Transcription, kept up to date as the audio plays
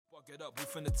Get up, we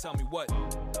finna tell me what.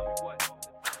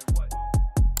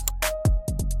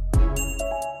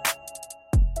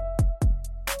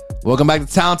 Welcome back to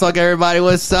Town Talk, everybody.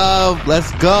 What's up?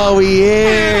 Let's go. We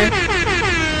here.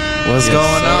 What's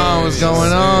going on? What's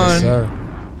going on? Sir.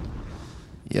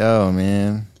 Yo,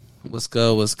 man. What's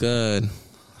good? What's good?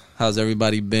 How's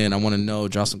everybody been? I want to know.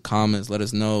 Drop some comments. Let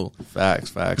us know.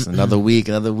 Facts. Another week.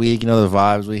 You know the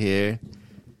vibes. We here.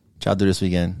 What y'all do this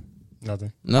weekend?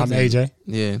 Nothing. Nothing. I'm AJ.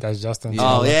 Yeah. That's Justin. Yeah.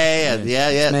 Oh,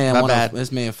 yeah. My bad.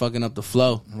 This man fucking up the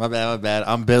flow. My bad.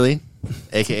 I'm Billy,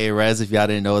 a.k.a. Rez, if y'all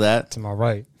didn't know that. To my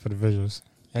right for the visuals.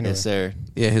 Anyway. Yes, sir.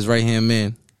 Yeah, his right hand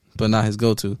man, but not his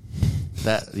go to.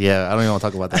 I don't even want to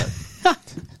talk about that.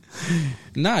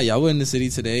 Nah, y'all were in the city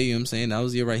today. You know what I'm saying? That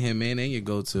was your right hand man and your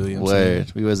go to. You know what I'm saying?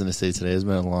 Word. We was in the city today. It's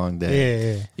been a long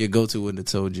day. Yeah. Your go to wouldn't have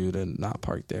told you to not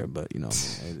park there, but you know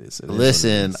what I mean? It is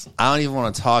Listen, what it is. I don't even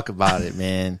want to talk about it,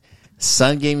 man.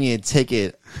 Son gave me a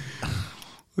ticket.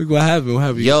 What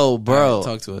happened? Yo, bro. All right,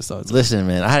 talk to us. Listen,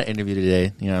 man, I had an interview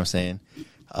today. You know what I'm saying?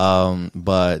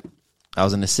 But I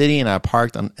was in the city and I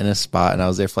parked in a spot and I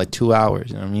was there for like 2 hours.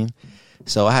 You know what I mean?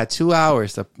 So I had 2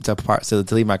 hours to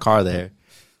leave my car there.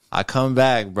 I come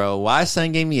back, bro. Why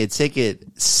son gave me a ticket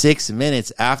 6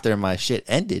 minutes after my shit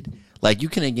ended? Like, you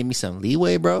couldn't give me some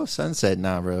leeway, bro? Son said,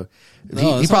 nah, bro.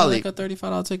 No, he probably like a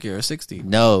 $35 ticket or a 60.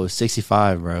 No,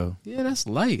 65, bro. Yeah, that's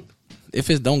light. If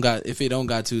it don't got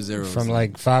 2 zeros. From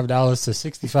like $5 to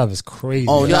 65 is crazy.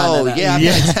 Oh, Nah. I paid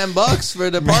 $10 for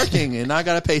the parking, and I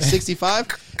gotta pay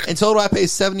 65. In total, I paid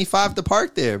 75 to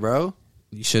park there, bro.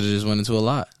 You should have just went into a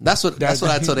lot. That's what I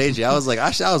told AJ. I was like,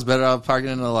 I was better off parking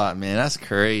in a lot, man. That's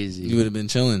crazy. You would have been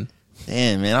chilling.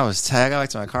 Damn, man, I was tagged. I got back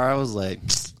to my car. I was like,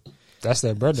 That's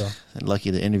their bread though.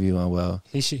 lucky the interview went well.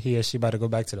 He or she about to go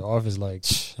back to the office. Like,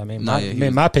 I mean, Nah, yeah,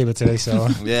 made my paper today, so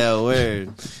Yeah,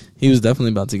 weird. He was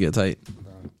definitely about to get tight.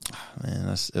 Man,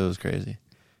 it was crazy.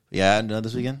 Yeah, I had another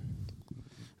this weekend.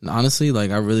 And honestly,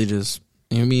 like I really just,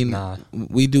 you know what I mean? Nah.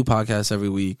 We do podcasts every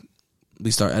week. We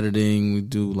start editing. We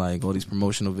do like all these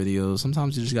promotional videos.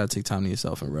 Sometimes you just gotta take time to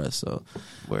yourself and rest. So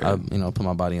Word. I, put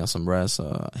my body on some rest.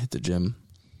 I hit the gym.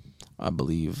 I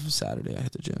believe Saturday I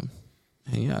hit the gym.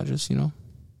 And yeah, I just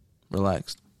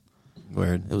relaxed.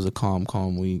 Word. It was a calm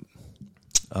week.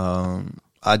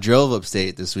 I drove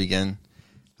upstate this weekend.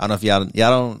 I don't know if y'all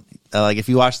don't like, if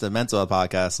you watch the mental health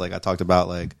podcast, like I talked about,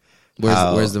 like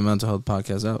Where's the mental health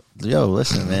podcast out? Yo,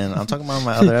 listen, man, I'm talking about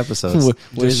my other episodes.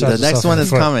 Just shot The next yourself one in the is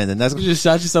foot. coming. The next You just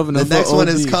shot yourself in the foot. one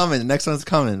is OD. coming. The next one's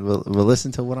coming. We'll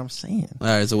listen to what I'm saying. All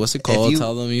right, so what's it called?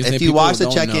 Tell them. If you watch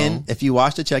the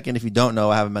check-in, if you don't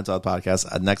know, I have a mental health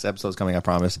podcast. Next episode's coming, I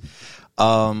promise.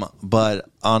 But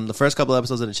on the first couple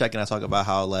episodes of the check-in, I talk about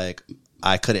how like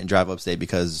I couldn't drive upstate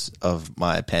because of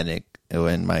my panic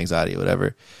and my anxiety or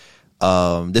whatever.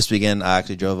 This weekend I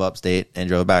actually drove upstate and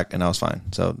drove back and I was fine.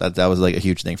 So that was like a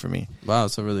huge thing for me. Wow,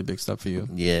 it's a really big step for you.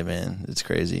 Yeah, man, it's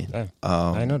crazy. Damn,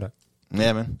 I didn't know that.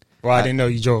 Yeah, man. Well, I didn't know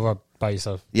you drove up by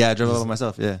yourself. Yeah, I drove up by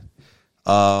myself. Yeah.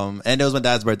 And it was my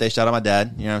dad's birthday. Shout out my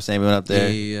dad. You know what I'm saying? We went up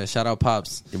there. Yeah. Shout out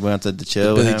Pops. We went to the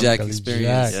chill. Billy with him. Jack Billy experience.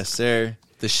 Jack. Yes, sir.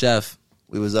 The chef.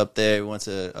 We was up there. We went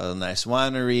to a nice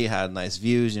winery. Had nice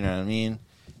views. You know what I mean?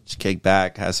 Just kicked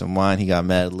back. Had some wine. He got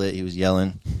mad lit. He was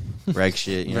yelling. Reg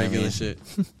shit. You know Regular what I mean?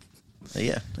 shit. But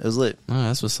yeah, it was lit. Oh,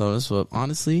 that's what's up. That's what.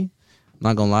 Honestly, I'm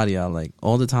not gonna lie to y'all. Like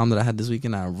all the time that I had this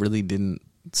weekend, I really didn't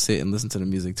sit and listen to the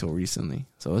music till recently.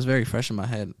 So it's very fresh in my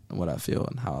head what I feel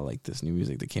and how I like this new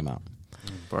music that came out.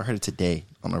 Bro, I heard it today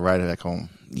on the ride back home.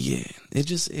 Yeah,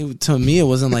 to me it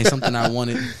wasn't like something I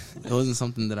wanted. It wasn't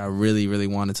something that I really, really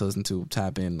wanted to listen to.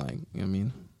 Tap in, like, you know what I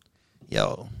mean.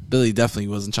 Yo, Billy definitely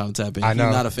wasn't trying to tap in. I know.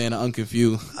 He's not a fan of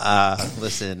Unconfused.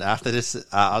 listen. After this,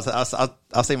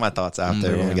 I'll say my thoughts after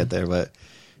when we Yeah. get there. But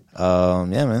yeah,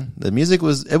 man, the music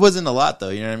wasn't a lot though.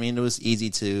 You know what I mean? It was easy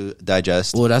to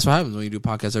digest. Well, that's what happens when you do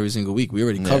podcasts every single week. We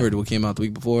already Yeah. covered what came out the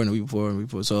week before and the week before and the week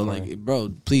before. So, like,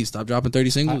 bro, please stop dropping 30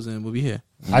 singles and we'll be here.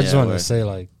 I just Yeah, wanted word. to say,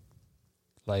 like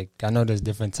I know there's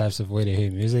different types of way to hear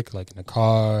music, like in the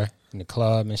car, in the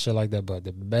club, and shit like that. But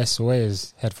the best way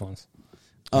is headphones.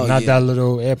 Oh, Not yeah. that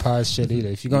little AirPods shit either.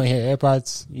 If you're gonna hear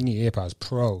AirPods, you need AirPods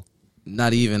Pro.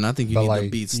 Not even. I think you But need like, the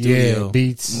Beats Studio. yeah,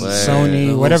 Beats, Word. The Sony,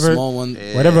 little whatever, small one.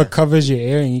 Yeah. whatever covers your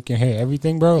ear and you can hear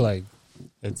everything, bro. Like,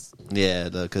 it's Yeah,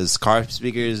 because car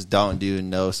speakers don't do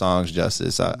no songs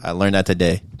justice. I learned that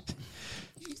today.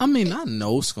 I mean, not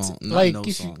no song. Not like no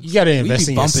if songs. you gotta We invest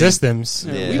be in your bumping. systems.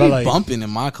 Yeah, Yeah. we But be like, bumping in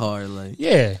my car. Like,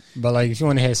 yeah, but like if you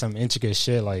want to hear some intricate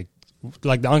shit, like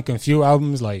the Unconfused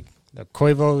albums, like the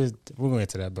Quavo is. We're gonna get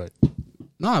to that, but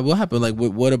nah, what happened? Like,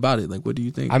 what about it? Like, what do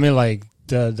you think? I mean, like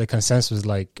the consensus was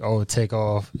like, oh,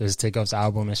 Takeoff is Takeoff's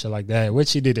album and shit like that,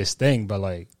 which he did his thing, but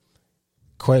like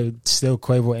still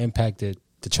Quavo impacted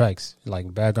the tracks,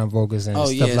 like background vocals and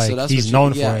stuff like so that's he's what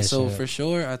known for. Yeah, and so shit. for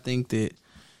sure, I think that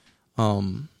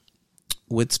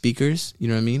with speakers, you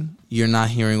know what I mean? You're not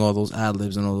hearing all those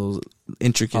ad-libs and all those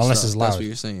intricate Unless stuff. it's loud. That's what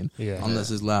you're saying. Yeah.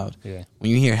 Unless it's loud. Yeah,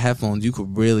 When you hear headphones, you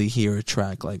could really hear a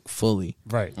track like fully.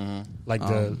 right. Mhm. Like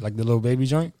the little baby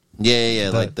joint,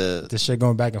 Yeah, like the shit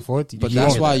going back and forth. But you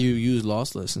that's won't- why you use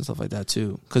lossless and stuff like that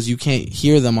too, because you can't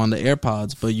hear them on the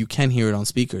AirPods, but you can hear it on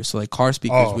speakers. So like car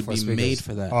speakers would for be speakers. made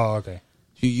for that. Oh, okay.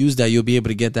 If you use that, you'll be able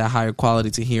to get that higher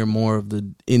quality to hear more of the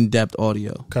in-depth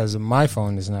audio. Because my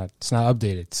phone is not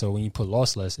updated, so when you put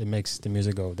lossless, it makes the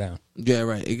music go down. Yeah,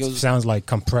 right. It It goes sounds like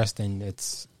compressed and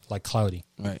it's like cloudy.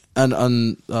 right. And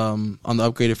on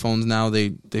the upgraded phones now, they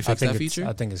fix that it's- feature.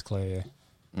 I think it's clear,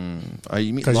 yeah. Are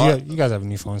you mean Because you guys have a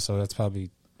new phone, so that's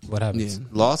probably what happens. Yeah.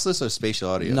 lossless or spatial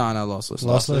audio? No, not lossless.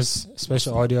 Lossless,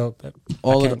 special audio.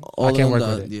 All I of can't- all I of can't them,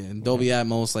 work with it. yeah, Dolby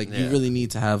Atmos. Like you Yeah. really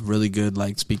need to have really good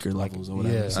like speaker levels or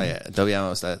whatever. yeah. Oh yeah, Dolby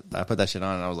Atmos. I put that shit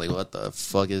on and I was like, "What the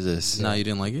fuck is this, No, you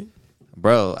didn't like it.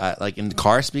 bro?" Like in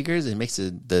car speakers, it makes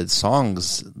the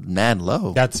songs mad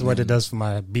low. That's what it does for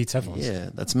my Beats headphones.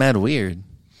 Yeah, that's mad weird.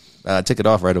 I took it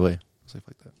off right away. I was like,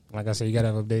 "Fuck that." Like I said, you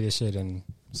gotta have updated shit and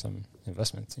some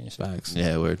investments and shit. Facts.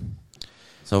 Yeah, weird.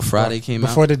 So Friday came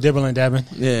Before out. the dibble and dabbing.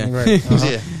 Yeah. Right. Uh-huh.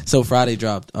 Yeah, So Friday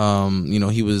dropped.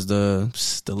 He was the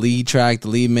lead track, the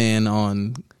lead man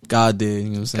on God Did. You know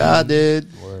what I'm saying? God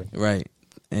did. Word. Right.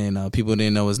 And people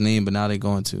didn't know his name, but now they're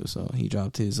going to. So he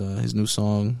dropped his new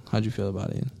song. How'd you feel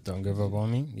about it? Don't give up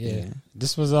on me. Yeah. Yeah.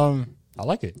 This was I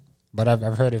like it, but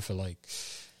I've heard it for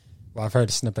I've heard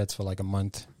the snippets for like a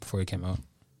month before it came out.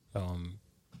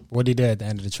 What he did at the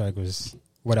end of the track was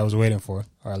what I was waiting for,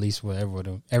 or at least what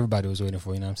everybody was waiting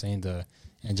for. You know what I'm saying? The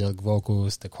angelic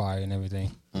vocals, the choir, and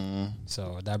everything.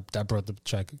 So that brought the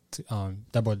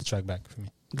track back for me.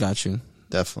 Got you.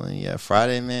 Definitely. Yeah,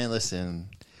 Friday, man. Listen,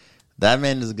 that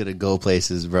man is gonna go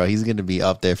places, bro. He's gonna be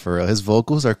up there for real. His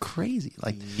vocals are crazy.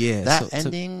 Like Yeah. that so-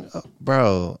 ending,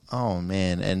 bro. Oh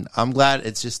man, and I'm glad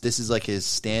it's just this is like his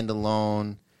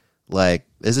standalone. Like,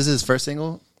 is this his first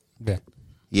single? Yeah.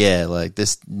 Yeah, like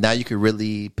this. Now you could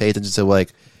really pay attention to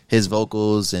like his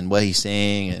vocals and what he's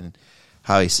saying and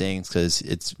how he sings because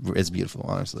it's beautiful.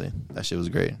 Honestly, that shit was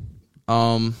great.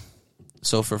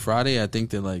 So for Friday, I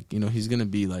think that he's gonna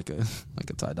be like a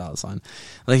Ty Dolla $ign.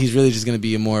 Like he's really just gonna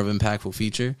be a more of an impactful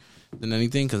feature than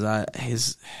anything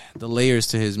because the layers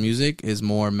to his music is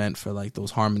more meant for like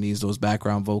those harmonies, those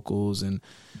background vocals, and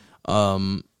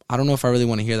I don't know if I really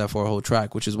want to hear that for a whole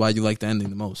track, which is why you like the ending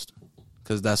the most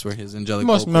because that's where his angelic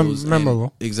Most vocals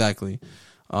memorable. exactly.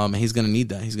 And he's gonna need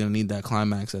that. He's gonna need that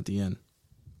climax at the end.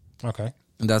 Okay.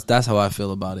 And that's how I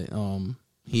feel about it.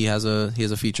 He has a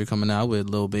feature coming out with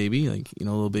Lil Baby,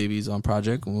 Lil Baby's on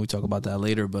project. When we talk about that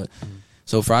later, but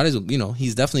so Fridays,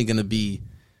 he's definitely gonna be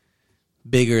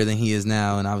bigger than he is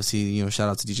now. And obviously, shout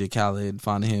out to DJ Khaled,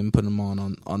 finding him, putting him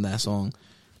on that song.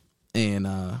 And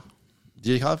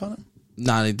Did you call it on him?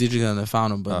 nah, they DJ Khaled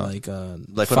found him, but Like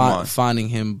put him on. finding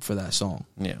him for that song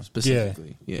Yeah.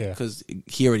 specifically, Yeah. because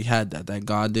he already had that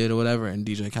God Did or whatever, and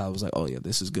DJ Khaled was like, oh yeah,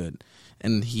 this is good,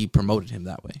 and he promoted him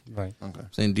that way. Right. Okay.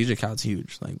 Saying DJ Khaled's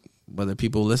huge. Like whether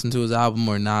people listen to his album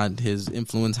or not, his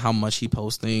influence, how much he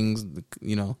posts things,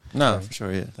 No, Right. for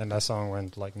sure. Yeah. And that song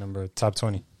went like top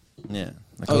 20. Yeah.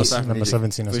 Like, Oh, aside from Number DJ.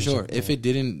 17 or for some sure. shit. If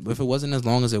it wasn't as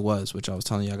long as it was, which I was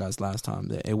telling y'all guys last time,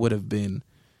 that it would have been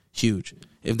huge.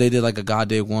 If they did like a God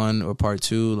Did 1 or part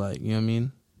 2, like, you know what I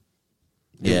mean?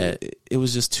 Yeah. It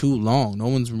was just too long. No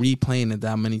one's replaying it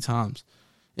that many times.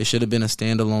 It should have been a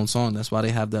standalone song. That's why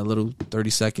they have that little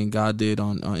 30-second God Did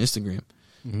on Instagram.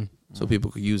 Mm-hmm. So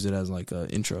people could use it as like a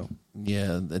intro.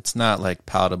 Yeah, it's not like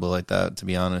palatable like that, to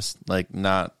be honest. Like,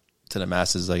 not to the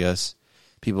masses, I guess.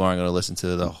 People aren't going to listen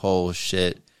to the whole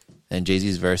shit. And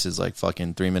Jay-Z's verse is like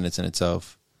fucking 3 minutes in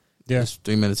itself. Yeah. It's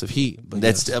 3 minutes of heat. But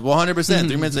That's yes. 100%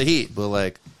 3 minutes of heat. But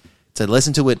like, to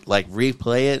listen to it, like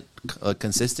replay it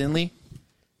consistently,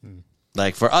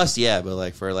 like for us, yeah. But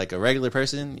like for like a regular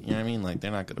person, you know what I mean? Like,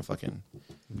 they're not going to fucking.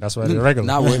 That's why they're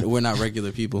regular. We're not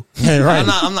regular people. Yeah, right.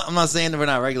 I'm not saying that we're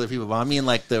not regular people, but I mean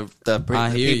like the I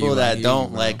hear people you, I that hear don't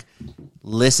you, bro. like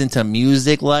listen to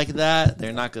music like that,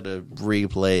 they're not gonna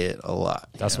replay it a lot.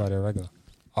 That's why they're regular.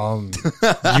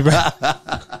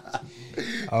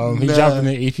 He dropped an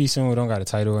EP soon. We don't got a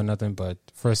title or nothing, but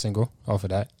first single off of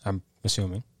that, I'm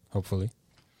assuming, hopefully.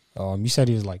 You said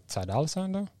he was like Ty Dolla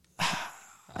 $ign though.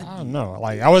 I don't know.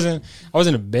 Like I wasn't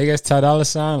the biggest Ty Dolla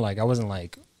 $ign. Like I wasn't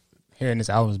like hearing his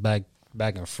albums back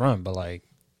and front, but like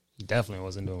he definitely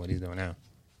wasn't doing what he's doing now.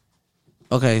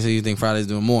 Okay, so you think Friday's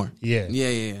doing more? Yeah.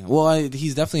 Yeah. Well,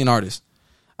 he's definitely an artist.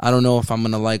 I don't know if I'm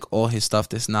gonna like all his stuff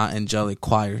that's not angelic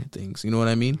choir things. You know what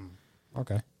I mean?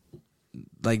 Okay.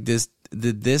 Like this,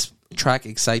 did this track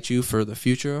excite you for the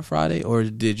future of Friday, or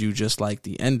did you just like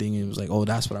the ending and it was like, oh,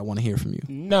 that's what I want to hear from you?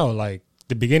 No, like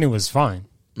the beginning was fine,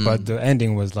 but the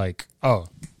ending was like, oh,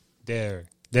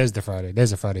 there's the Friday.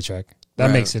 There's a Friday track. That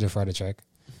Right. makes it a Friday track.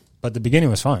 But the beginning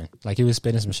was fine. Like he was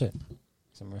spitting some shit.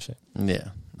 Some more shit. Yeah,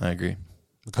 I agree.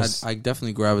 Because I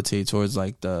definitely gravitate towards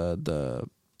like the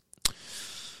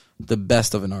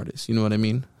best of an artist. You know what I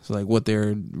mean? So like what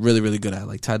they're really, really good at.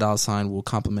 Like Ty Dolla $ign will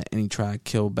complement any track,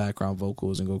 kill background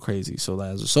vocals, and go crazy. So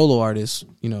that as a solo artist,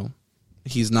 you know,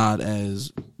 he's not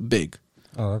as big.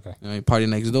 oh, okay. You know, Party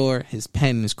Next Door, his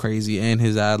pen is crazy, and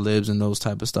his ad libs and those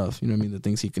type of stuff. You know what I mean? The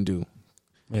things he can do.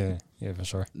 Yeah, for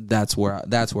sure. That's where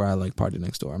I like Party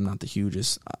Next Door. I'm not the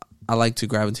hugest. I like to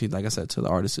gravitate, like I said, to the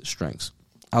artist's strengths.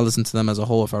 I listen to them as a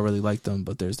whole if I really like them,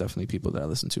 but there's definitely people that I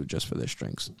listen to just for their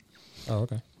strengths. Oh,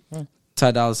 okay.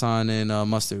 Ty Dolla $ign and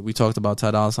Mustard. We talked about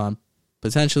Ty Dolla $ign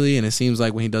potentially, and it seems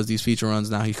like when he does these feature runs,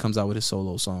 now he comes out with his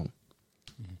solo song.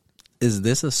 Is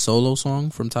this a solo song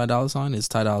from Ty Dolla $ign? It's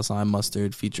Ty Dolla $ign,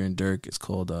 Mustard featuring Dirk. It's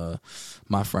called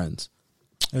My Friends.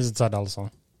 This is a Ty Dolla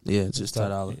song. Yeah, it's just Ty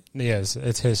Dolla. Yeah,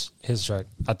 it's his track.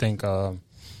 I think this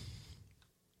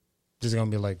is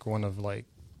gonna be like one of like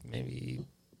maybe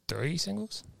 3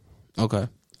 singles. Okay.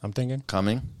 I'm thinking.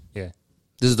 Coming.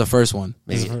 This is the first one.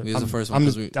 Maybe. This is the first one.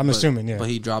 I'm assuming, yeah. But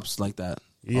he drops like that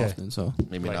often, so.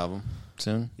 Maybe an Like- album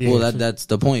soon. Yeah, Well, that's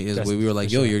the point. Is That's we were like,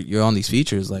 for yo, sure. you're on these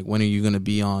features. Like, when are you gonna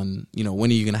be on? You know, when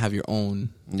are you gonna have your own?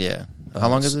 Yeah. How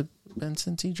long has it been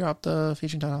since he dropped the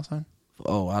featuring Ty Dolla $ign?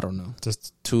 Oh, I don't know.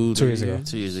 just 2 years ago.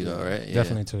 2 years ago, right? Yeah.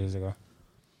 definitely 2 years ago.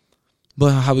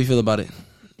 But how we feel about it?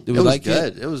 Did we It was like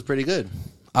good. It was pretty good.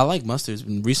 I like Mustard's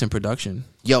recent production.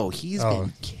 Yo, he's Oh.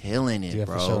 been killing it, Yeah,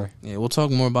 bro. for sure. Yeah, we'll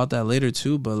talk more about that later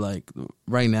too. But like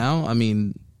right now, I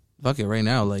mean, fuck it, right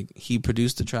now, like he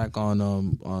produced the track on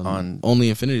Only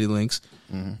Infinity Links,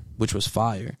 Mhm. which was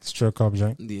fire. Strip club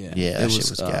joint. Yeah, Yeah, it that shit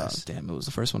was gas. Damn, it was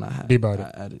the first one I had. Be About It.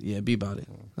 I added, yeah, Be About It.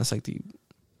 That's like the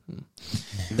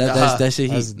that shit.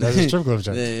 That's a strip club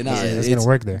joint. Yeah, nah, it's gonna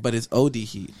work there. But it's OD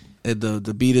heat.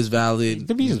 The beat is valid.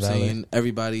 The beat you is know what I'm valid. saying?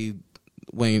 Everybody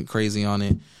went crazy on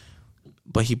it,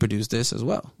 but he produced this as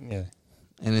well, Yeah.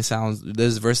 and it sounds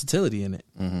there's versatility in it.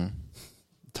 Mm-hmm.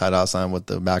 Ty Dolla $ign with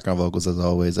the background vocals as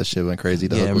always. That shit went crazy.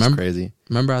 The Yeah, hook was remember- crazy.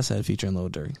 Remember, I said featuring Lil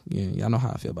Durk. Yeah, y'all know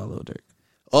how I feel about Lil Durk.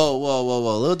 Oh,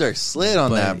 whoa. Lil Durk slid on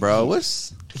But that, bro. he-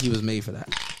 What's He was made for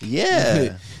that.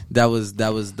 yeah? That was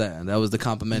the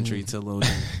complimentary to Lil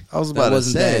Durk. I was That about to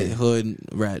wasn't say. that hood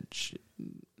rat shit.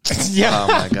 Yeah. Oh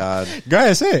my god. Go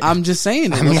ahead, say it. I'm just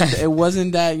saying it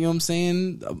wasn't that, you know what I'm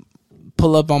saying?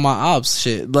 Pull up on my ops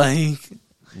shit. Like,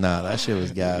 Nah, that shit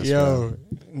was gas. Bro.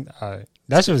 Yo,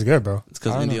 that shit was good, bro. it's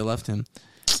because I don't India know. left him.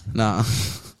 Nah.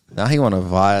 Now he want to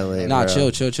violate. Nah, bro.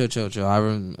 chill.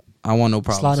 I want no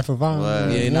problems. Sliding for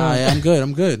violence. What? Yeah, nah, I'm good. I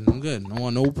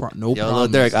want no Yo, Lil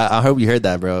problems. Durk, I hope you heard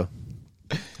that, bro.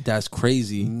 That's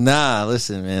crazy. Nah,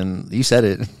 listen, man. You said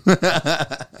it.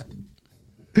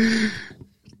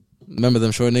 Remember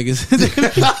them short niggas?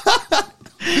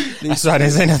 That's why I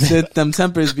didn't say nothing. Them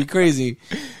tempers be crazy.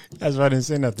 That's why I didn't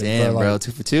say nothing. Damn, but, bro. like,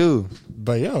 2 for 2.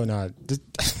 But yo, nah.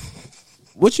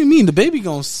 What you mean? The baby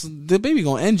gonna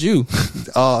end you.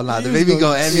 Oh, nah. The He was baby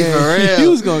gonna end me yeah, for real. He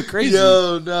was going crazy.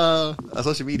 Yo, no. On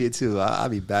social media, too. I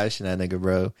be bashing that nigga,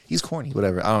 bro. He's corny.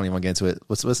 Whatever. I don't even want to get into it.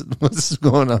 What's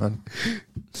going on?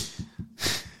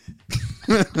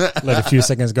 Let a few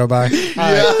seconds go by. All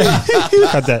right.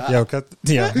 Cut that. Yo, cut.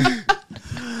 Yeah.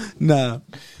 Nah.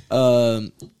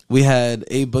 We had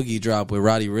a Boogie drop with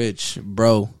Roddy Rich,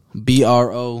 bro.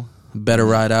 BRO. Better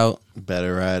ride out.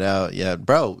 Better ride out. Yeah,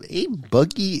 bro. A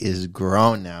Boogie is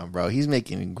grown now, bro. He's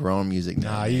making grown music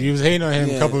now. Nah, man. you was hating on him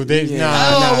Yeah, a couple of days. yeah.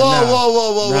 Nah,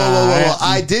 Whoa. Nah,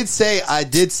 I did say I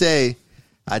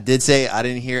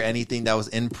didn't hear anything that was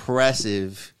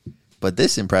impressive, but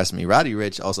this impressed me. Roddy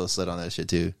Rich also slid on that shit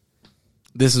too.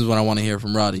 This is what I want to hear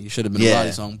from Roddy. It should have been a Yeah.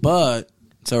 Roddy song, but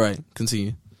it's all right.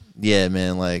 Continue. Yeah,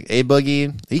 man. Like A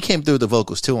Boogie, he came through with the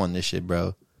vocals too on this shit,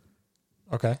 bro.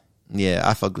 Okay. Yeah,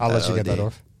 I fuck with I'll that. let you get that OD.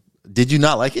 off. Did you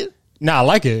not like it? Nah, I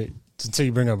like it until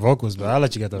you bring up vocals, but I'll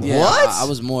let you get that off. Yeah, What? I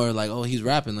was more like, oh, he's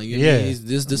rapping. Like, Yeah.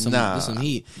 this Nah. some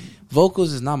heat.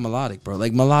 Vocals is not melodic, bro.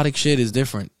 Like melodic shit is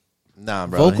different. Nah,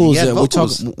 bro. Vocals, He had we're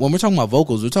vocals. talking, when we're talking about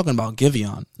vocals, we're talking about Giveon. You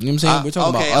know what I'm saying? We're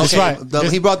talking okay, about okay.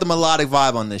 right. He brought the melodic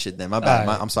vibe on this shit. Then my bad.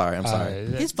 Alright. I'm sorry.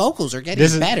 his vocals are getting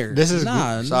This is- better. this is-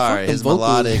 nah, Sorry, fuck them his vocals.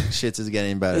 melodic shits is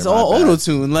getting better. It's My all bad. auto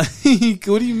tune. Like,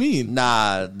 what do you mean?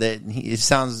 Nah, it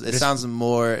sounds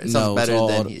more. It sounds No, better it's all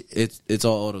than. auto, it's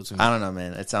all auto tune. I don't know,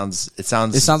 man. It sounds. It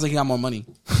sounds like he got more money.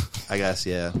 I guess,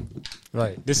 yeah.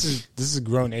 Right. This is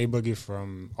grown A Boogie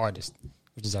from Artist,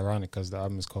 which is ironic because the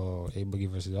album is called A Boogie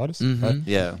versus Artist. Mhm. Right?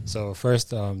 Yeah. So first,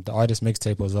 the Artist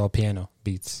mixtape was all piano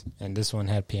beats, and this one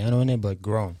had piano in it, but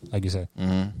grown, like you said.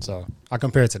 Mm-hmm. So I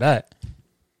compare it to that.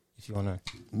 If you wanna,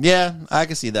 Yeah, I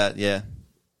can see that. Yeah.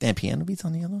 Damn, piano beats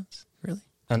on the other ones? Really?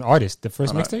 an Artist, the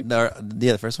first mixtape.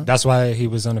 The first one? That's why he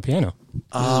was on the piano. This is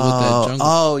with that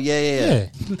jungle. Yeah. Yeah,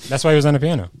 that's why he was on the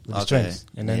piano with the Okay. strings.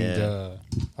 And then Yeah. the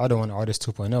other one, Artist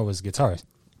 2.0, was guitarist.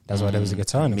 That's why there was a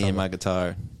guitar in the Me cover. and my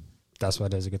guitar. That's why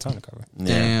there's a guitar in the cover. Yeah.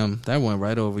 Damn, that went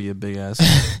right over your big ass.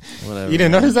 Whatever. You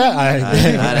didn't notice that? I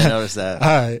didn't notice that. All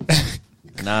right.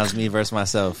 Now it's me versus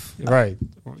myself. Right.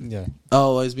 Yeah.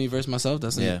 Oh, it's me versus myself.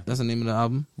 That's Yeah. that's the name of the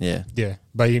album. Yeah. Yeah.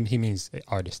 But he means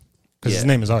artist. Because his Yeah.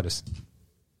 name is Artist.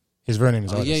 His real name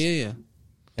is Oh, Artist. yeah.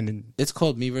 And then, It's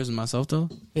called Me versus Myself though.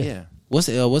 Yeah. Yeah. What's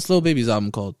Lil Baby's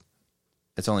album called?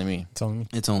 It's only me. tell me.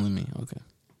 It's Only Me. Okay.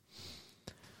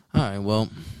 All right. Well,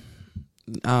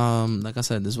 like I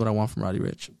said, this is what I want from Roddy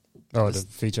Ricch. Oh, the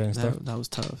feature and stuff. That was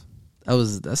tough.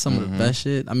 That's some of the best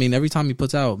shit. I mean, every time he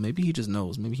puts out, maybe he just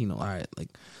knows. Maybe he know. All right, like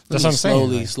That's let what me I'm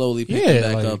saying, like, slowly pick yeah,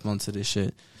 back like- up onto this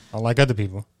shit. Unlike other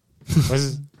people. What's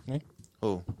his name?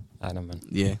 Oh. I don't know.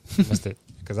 Yeah, Missed it.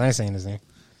 Because I ain't saying his name.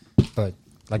 But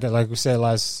like we said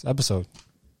last episode,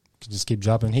 you just keep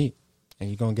dropping heat and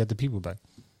you're going to get the people back.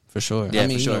 for sure. Yeah, I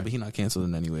mean, for you know, sure. but he not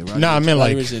canceling anyway. Roddy No, I Ricch- mean,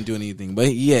 Roddy like- Ricch didn't do anything,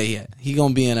 but yeah, he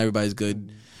gonna be in everybody's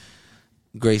good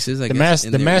graces. I The guess,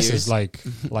 in the their masses, ears.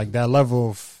 like that level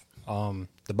of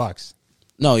the box.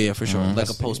 No, yeah, for sure. Mhm. Like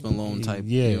a Post Malone type.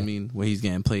 Yeah. You know what I mean? Where he's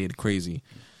getting played crazy.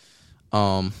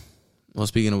 Well,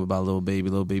 speaking of about Lil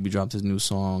Baby dropped his new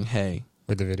song, Hey,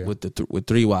 With the video. with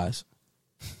 3 Ys.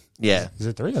 Yeah. Is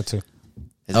it 3 or 2?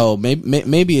 Oh,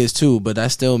 maybe it's 2, but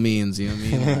that still means, you know what I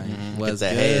mean? Like, what's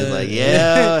That good? hey is like,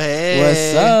 yo, hey.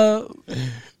 What's up?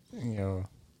 You know,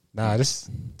 nah, this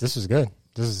was good.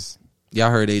 This is Y'all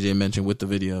heard AJ mention with the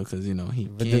video because, you know, he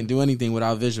With can't the- do anything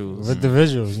without visuals. with the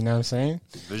visuals, you know what I'm saying?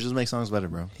 Visuals make songs better,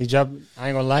 bro. He dropped, I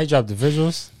ain't gonna lie, he dropped the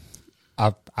visuals.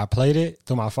 I played it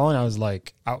through my phone. I was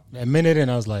like, a minute in,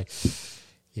 I was like,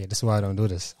 yeah, this is why I don't do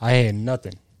this. I had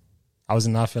nothing. I was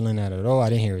not feeling that at all. I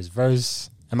didn't hear his verse.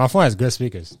 And my phone has good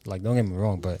speakers. Like, don't get me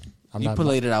wrong, but I'm You not.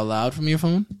 played it out loud from your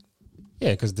phone?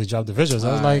 Yeah, because they dropped the visuals.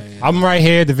 I was Alright, like, yeah. I'm right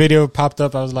here. The video popped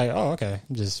up. I was like, oh, okay.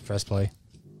 Just press play.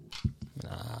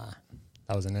 Nah,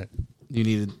 that wasn't it. You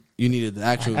needed the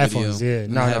actual Headphones, video. yeah.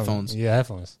 and No, the no, headphones. yeah,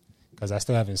 headphones. Because I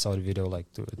still haven't saw the video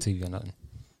like through the TV or nothing.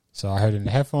 So I heard it in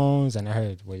the headphones, and I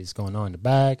heard what is going on in the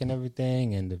back and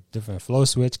everything, and the different flow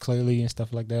switch clearly and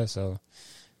stuff like that. So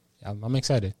I'm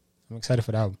excited. I'm excited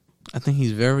for the album. I think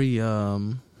he's very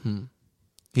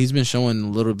he's been showing a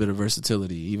little bit of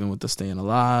versatility, even with the Staying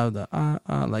Alive, the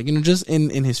like, you know, just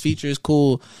in his features,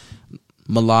 cool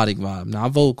melodic vibe,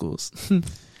 not vocals.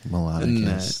 Melodic. And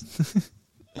Yes.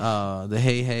 The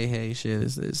hey shit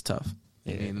is tough.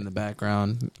 Yeah. I mean, in the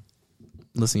background.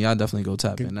 Listen, y'all definitely go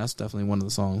tap in. That's definitely one of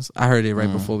the songs. I heard it right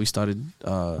before we started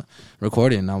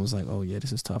recording, and I was like, oh yeah,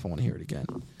 this is tough. I want to hear it again.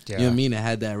 Yeah. You know what I mean? It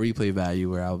had that replay value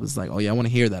where I was like, oh yeah, I want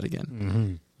to hear that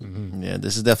again. Mm-hmm. Mm-hmm. Yeah,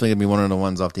 this is definitely gonna be one of the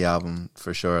ones off the album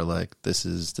for sure. Like this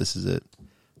is it.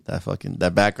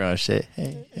 That background shit.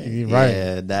 Hey, You're right.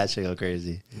 Yeah, that shit go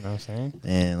crazy. You know what I'm saying?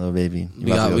 Man, Lil Baby, you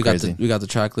We about to go got crazy. we got the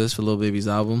track list for Lil Baby's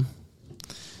album.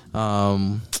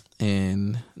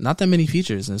 And not that many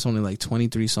features. And it's only like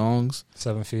 23 songs.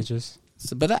 7 features.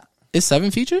 So, but it's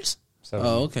 7 features? So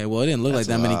Oh, okay. Well, it didn't look That's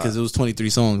like that a many lot. because it was 23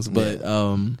 songs. But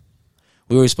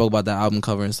we already spoke about that album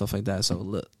cover and stuff like that.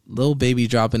 So Lil Baby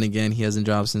dropping again. He hasn't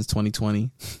dropped since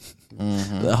 2020.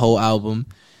 Mhm. The whole album.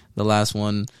 The last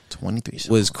one 23 songs.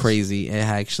 was crazy. It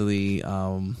actually,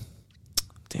 damn,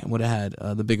 what it had,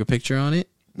 the Bigger Picture on it.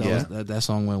 That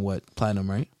song went platinum,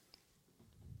 right?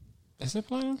 is it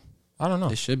playing? I don't know.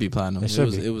 It should be platinum. It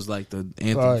should be. It was like the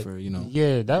anthem for, you know.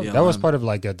 Yeah, that Yeah, was man. part of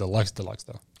like a deluxe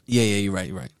though. Yeah, you're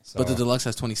right. So- But the deluxe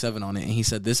has 27 on it, and he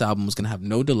said this album was gonna have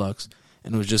no deluxe,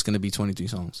 and it was just gonna be 23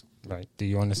 songs. Right. Do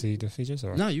you want to see the features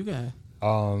or? No, you got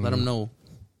Let let him know.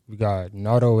 We got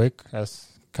Nardo Wick. That's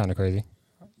kind of crazy.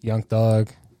 Young Thug.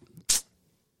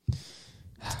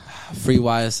 Free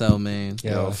YSL, man.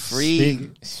 Yo, free.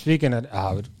 Speaking of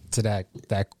to that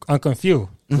Unconfused.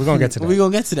 We're gonna get to that. We're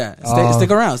gonna get to that.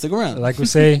 Stick around. Like we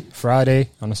say, Friday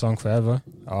on the song Forever.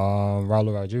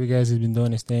 Raul Rodriguez has been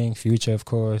doing his thing. Future, of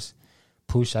course.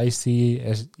 Push Ice-T,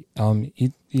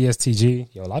 ESTG.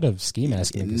 Yo, a lot of ski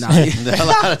mask niggas. Nah, A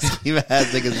lot of ski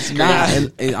ass niggas. It's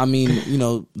crazy. I mean, you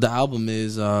know, the album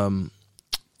is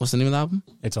what's the name of the album?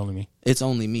 It's only me. It's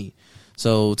Only Me.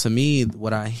 So to me,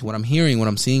 what I'm hearing, what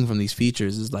I'm seeing from these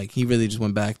features is like he really just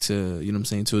went back to, you know what I'm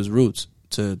saying, to his roots,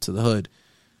 to the hood.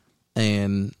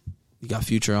 And you got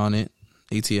Future on it,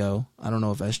 ATL. I don't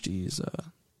know if SG is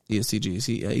ESTG. Is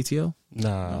he ATL?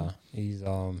 Nah, he's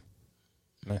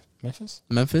Memphis.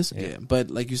 Memphis? Yeah.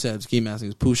 But like you said, Ski Mask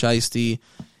is Pooh Shiesty.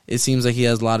 It seems like he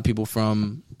has a lot of people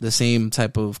from the same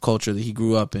type of culture that he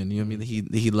grew up in. You know what I mean?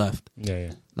 That he left.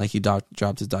 Yeah. Like he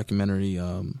dropped his documentary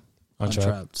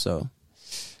Untrapped. So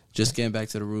just getting back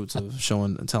to the roots of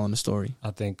showing and telling the story. I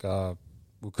think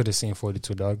we could have seen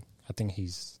 42 Dugg. I think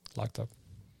he's locked up.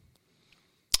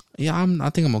 Yeah, I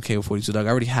think I'm okay with 42 Dugg. I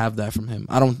already have that from him.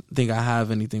 I don't think I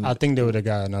have anything. I think they would have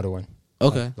got another one.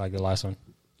 Okay. Like the last one.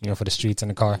 You know, for the streets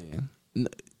and the car. Yeah.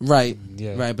 Right.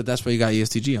 Yeah. Right, but that's what you got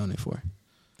ESTG on it for.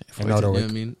 And You know Nardo what I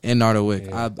Wick. mean? And Nardo Wick.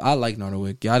 Yeah. I like Nardo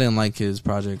Wick. Yeah, I didn't like his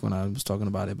project when I was talking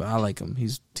about it, but I like him.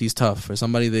 He's tough. For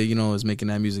somebody that, you know, is making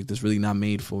that music that's really not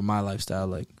made for my lifestyle,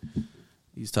 like,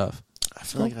 he's tough. I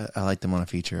feel like I liked him on a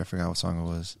feature. I forgot what song it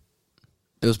was.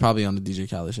 It was probably on the DJ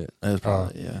Khaled shit, It was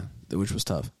probably which was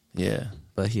tough. yeah.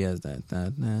 But he has that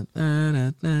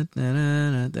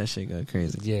shit got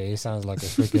crazy. Yeah, it sounds like a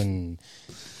freaking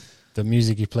the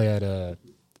music you play at a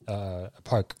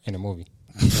park in a movie.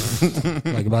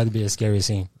 Like about to be a scary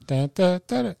scene. Da, da,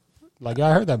 da, da. Like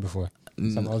I heard that before.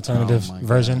 Some alternative Oh my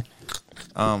version.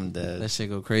 I'm dead. That shit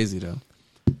go crazy though.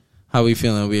 How we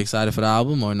feeling? Are we excited for the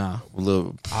album or not? A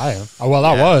little, I am. Oh, well,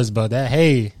 I was, but that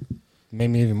made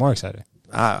me even more excited.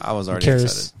 I was already Curious.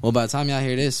 excited. Well, by the time y'all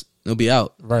hear this, it'll be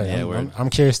out. Right. Yeah, I'm, word. I'm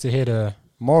curious to hear the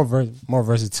more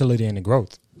versatility and the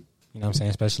growth. You know what I'm saying?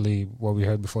 Especially what we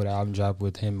heard before the album dropped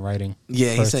with him writing.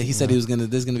 Yeah, First, he said you he was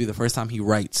this is gonna be the first time he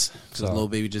writes. So So- Lil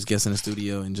Baby just gets in the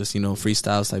studio and just, you know,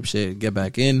 freestyles type shit, get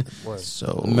back in,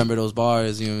 So remember those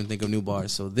bars, you know, and think of new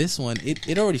bars. So this one,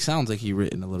 it already sounds like he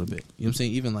written a little bit. You know what I'm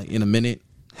saying? Even like In a Minute,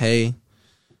 Hey,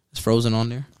 it's Frozen on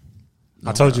there.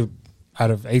 I told you,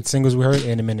 out of 8 singles we heard,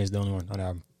 In a Minute is the only one on the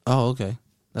album, Oh, okay,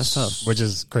 that's tough. which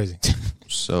is crazy.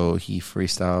 So he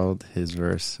freestyled his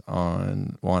verse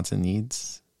on Wants and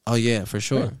Needs. Oh yeah, for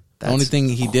sure. Yeah. The That's only thing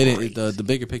he did crazy. the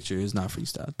bigger picture is not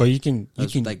freestyle. But you can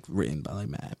That's like written by like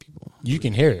mad people. you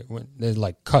can hear it when there's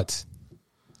like cuts.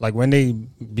 Like when they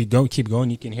keep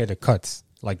going, you can hear the cuts,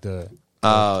 like the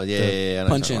Oh yeah, the yeah, yeah. I know what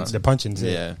punch you're ins. the punch-ins.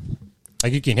 Yeah.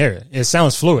 Like you can hear it. It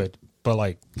sounds fluid, but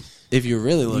like If you're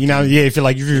really looking, you know, yeah. If you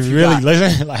really got-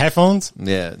 listen, like headphones,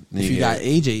 Yeah. if you got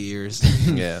AJ ears,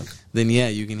 yeah. then yeah,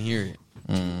 you can hear it.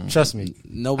 trust me.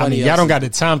 Nobody. I mean, else y'all don't is- got the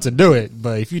time to do it,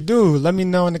 but if you do, let me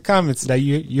know in the comments that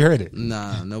you heard it.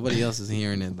 Nah, nobody else is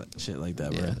hearing it, shit like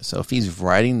that, bro. Yeah. So if he's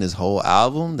writing this whole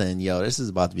album, then yo, this is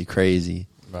about to be crazy.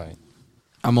 Right.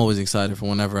 I'm always excited for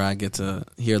whenever I get to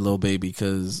hear Lil Baby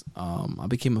because I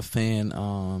became a fan.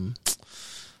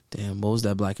 Damn, what was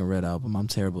that Black and Red album? I'm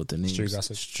terrible at the names.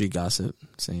 Street Gossip,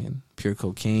 saying Pure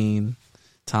Cocaine,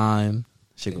 Time,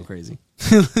 shit go crazy.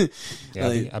 Yeah,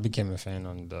 Like- I became a fan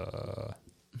on the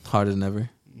Harder than ever.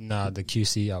 the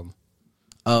QC album.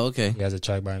 Oh, okay. He has a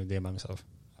track by himself.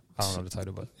 I don't know the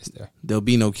title, but it's there. There'll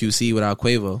be no QC without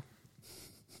Quavo.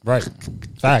 Right.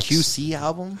 Facts. QC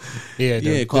album? Yeah,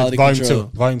 Yeah, Quality volume Control.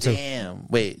 2. Volume 2. Damn.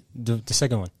 Wait. The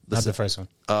second one, not the first one.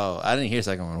 Oh, I didn't hear the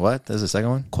second one. What? There's a second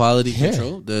one? Quality Yeah.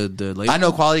 Control. The label? I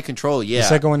know Quality Control. Yeah. The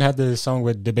second one had the song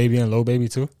with the baby and Low Baby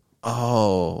too.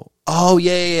 Oh. Oh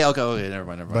yeah, yeah, yeah. Okay. Never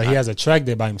mind. But he has a track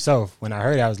there by himself. When I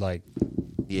heard it, I was like,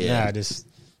 Yeah. nah, this.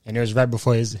 And it was right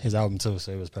before his album too,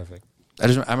 so it was perfect. I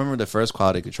remember the first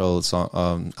Quality Control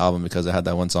song album because it had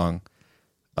that one song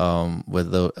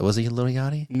with was he Lil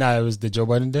Yachty? Nah, it was the Joe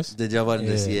Budden disc. The Joe Budden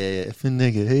disc. Yeah. Yeah, yeah. If a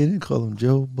nigga hated, call him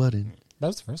Joe Budden. That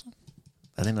was the first one.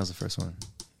 I think that was the first one.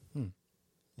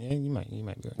 Yeah, you might be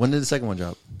right. When did the second one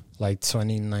drop? Like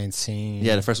 2019.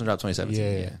 Yeah, the first one dropped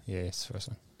 2017. Yeah, it's the first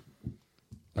one.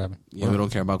 What happened? Yeah, we don't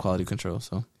care about Quality Control,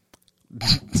 so.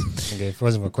 Okay, if it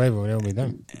wasn't for Quavo, it would be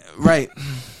them. Right.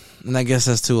 And I guess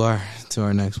that's to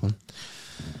our next one.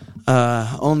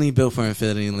 Only built for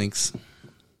Infinity Links.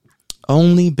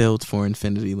 Only built for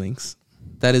Infinity Links.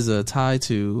 That is a tie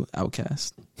to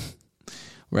Outkast.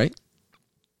 Right?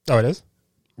 Oh, it is?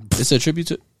 It's a tribute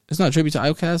to it's not a tribute to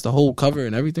Outkast, the whole cover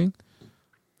and everything.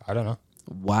 I don't know.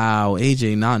 Wow,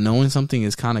 AJ not knowing something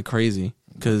is kind of crazy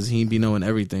because he be knowing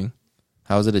everything.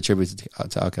 How is it a tribute to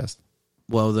Outkast?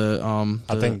 Well, the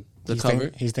I think the he's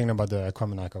cover, he's thinking about the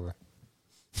Aquemini cover.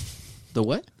 the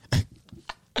what?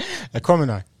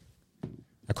 Aquemini.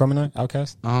 Aquemini,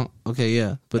 Outkast. Okay,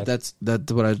 yeah, but that's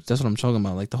what I'm talking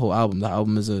about. Like the whole album. The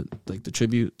album is like the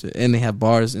tribute, and they have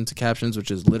bars into captions,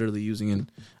 which is literally using an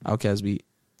Outkast beat.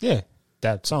 Yeah,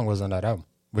 that song was on that album,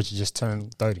 which just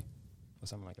turned 30 or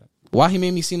something like that. Why he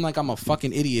made me seem like I'm a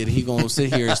fucking idiot? He gonna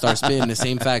sit here and start spitting the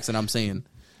same facts that I'm saying.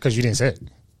 Because you didn't say it.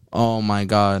 Oh my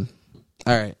god!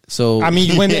 All right, so I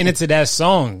mean, you went into that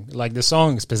song, like the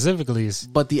song specifically is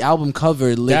but the album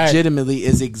cover legitimately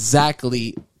is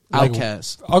exactly like,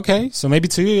 Outkast. Okay, so maybe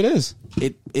to you it is.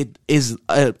 It is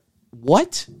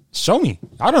what? Show me.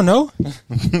 I don't know.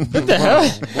 What the hell?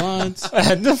 What?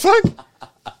 The fuck?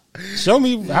 Show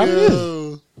me how it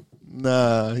is.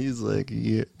 Nah, he's like,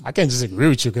 yeah. I can't just agree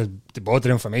with you because both of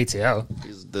them from ATL.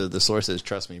 The sources,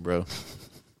 trust me, bro.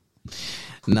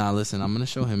 Nah, listen, I'm gonna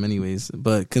show him anyways.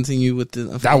 But continue with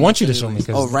the. I want you to show me.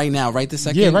 Oh, right now, right this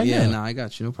second. Yeah, right now. Nah, I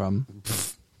got you. No problem.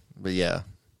 But yeah.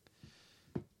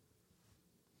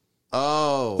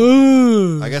 Oh,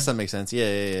 Ooh. I guess that makes sense.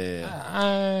 Yeah.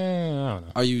 I don't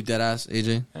know. Are you dead ass,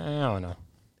 AJ? I don't know.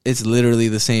 It's literally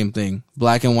the same thing.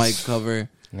 Black and white cover.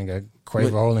 Nigga,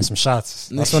 Quavo holding some shots.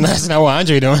 That's not what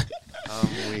Andre doing.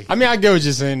 I mean, I get what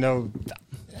you're saying, though.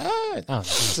 I don't know.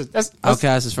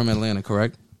 Outkast is from Atlanta,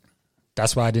 correct?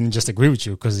 That's why I didn't just agree with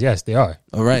you, because yes, they are.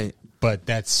 All right. But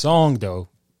that song, though,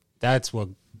 that's where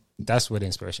the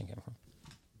inspiration came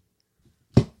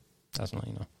from. That's what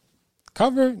you know.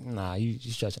 Cover? Nah, you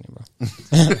stretching it, bro.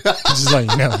 Just letting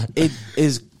you know. It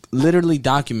is literally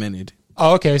documented.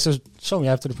 Oh, okay. So show me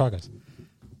after the podcast.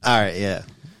 All right, yeah.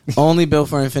 Only Built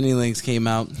for Infinity Links came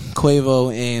out.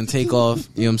 Quavo and Takeoff.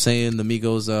 You know what I'm saying? The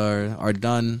Migos are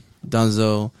done.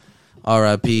 Dunzo.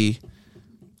 R.I.P.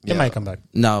 They might come back.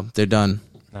 No, they're done.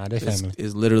 Nah, they family.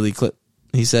 It's literally clip.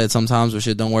 He said sometimes when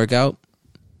shit don't work out,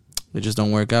 it just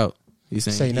don't work out. He's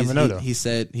saying So you never know, though. He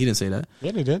said he didn't say that.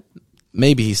 Yeah, they did.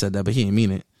 Maybe he said that, but he didn't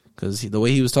mean it because the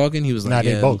way he was talking, he was like,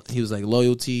 Nah, they both. He was like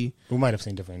loyalty. We might have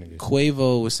seen different interviews.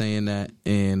 Quavo was saying that,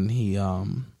 and he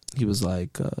was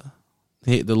like,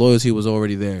 the loyalty was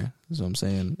already there. So I'm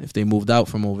saying if they moved out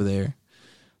from over there,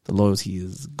 the loyalty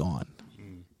is gone.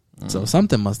 So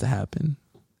something must have happened,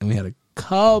 and we had a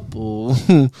couple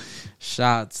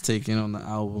shots taken on the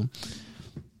album.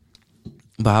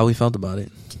 But how we felt about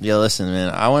it? Yo, listen,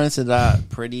 man. I went into that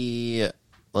pretty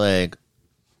like.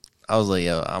 I was like,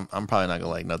 yo, I'm probably not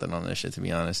gonna like nothing on this shit, to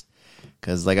be honest.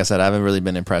 Because, like I said, I haven't really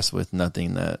been impressed with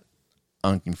nothing that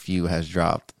Unc & Few has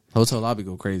dropped. Hotel Lobby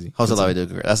go crazy. Hotel Lobby do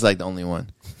great. That's like the only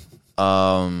one.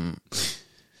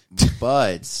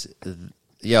 But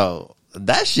yo,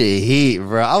 that shit heat,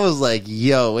 bro. I was like,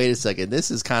 yo, wait a second,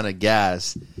 this is kind of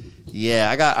gas. Yeah,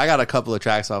 I got a couple of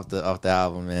tracks off the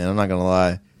album, man. I'm not gonna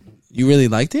lie. You really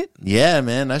liked it? Yeah,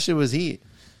 man, that shit was heat.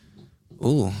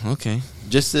 Ooh, okay.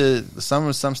 Just some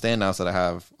standouts that I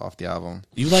have off the album.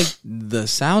 You like the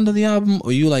sound of the album,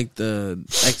 or you like the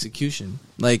execution?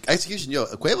 Like Execution, yo,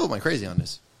 Quavo went crazy on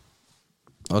this.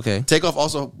 Okay. Takeoff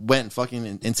also went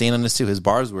fucking insane on this too. His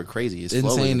bars were crazy. His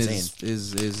flow was insane.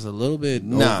 Is a little bit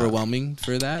overwhelming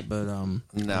for that, but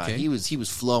okay. he was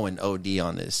flowing OD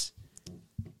on this.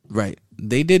 Right.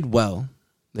 They did well.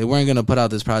 They weren't gonna put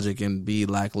out this project and be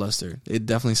lackluster. It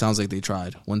definitely sounds like they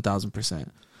tried 1,000%.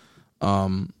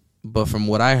 But from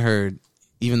what I heard,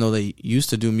 even though they used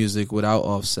to do music without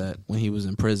Offset when he was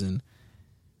in prison,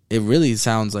 it really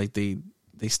sounds like they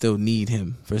still need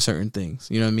him for certain things.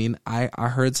 You know what I mean? I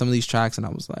heard some of these tracks and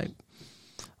I was like,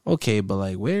 okay, but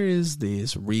like, where is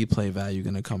this replay value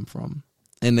gonna come from?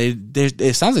 And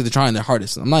it sounds like they're trying their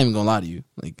hardest. I'm not even gonna lie to you.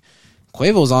 Like,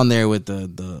 Quavo's on there with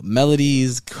the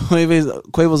melodies.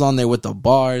 Quavo's on there with the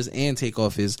bars, and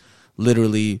Takeoff is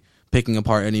literally picking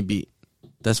apart any beat.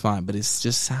 That's fine, but it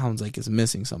just sounds like it's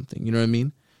missing something. You know what I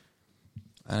mean?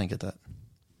 I didn't get that.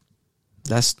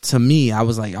 That's, to me, I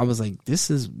was like,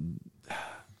 this is,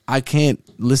 I can't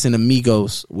listen to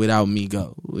Migos without Migo. You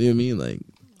know what I mean? Like,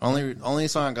 only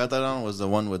song I got that on was the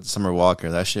one with Summer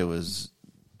Walker. That shit was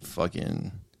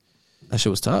fucking. That shit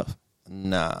was tough.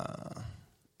 Nah.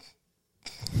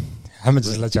 I'm gonna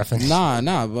just let y'all finish. Nah.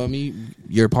 But I mean,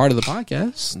 you're part of the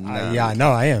podcast. Nah. Yeah, I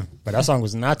know I am. But that song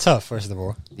was not tough, first of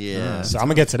all. Yeah. So I'm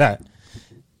gonna get to that.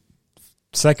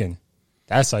 Second,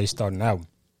 that's how you start an album.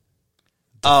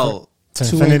 Oh, To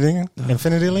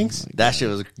Infinity Links. that shit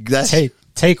was.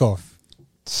 Takeoff.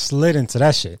 Slid into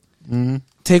that shit. Mm-hmm.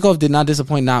 Takeoff did not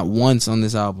disappoint not once on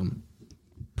this album.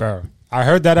 Bro, I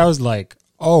heard that. I was like,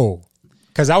 oh.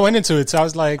 Because I went into it, so I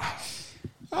was like,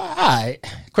 all right,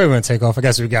 Quavo and Takeoff. I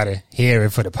guess we got to hear it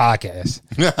for the podcast.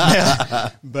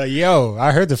 But, yo,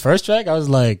 I heard the first track. I was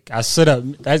like, I stood up.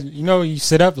 You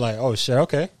sit up like, oh, shit,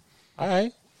 okay. All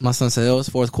right. My son said it was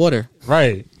fourth quarter.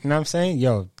 Right. You know what I'm saying?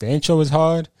 Yo, the intro was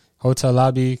hard. Hotel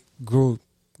Lobby grew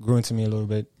into me a little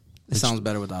bit. It sounds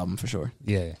better with the album for sure.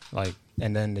 Yeah, like,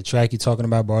 and then the track you talking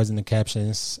about, bars in the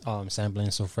captions, sampling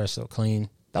So Fresh, So Clean.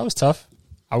 That was tough.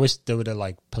 I wish they would have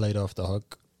like played off the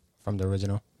hook from the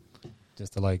original,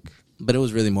 just to like. But it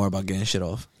was really more about getting shit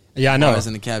off. Yeah, I know. Bars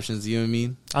in the captions, you know what I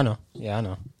mean? I know. Yeah, I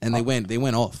know. And they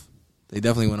went off. They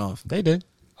definitely went off. They did.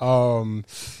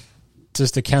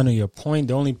 Just to counter your point,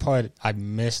 the only part I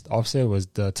missed Offset was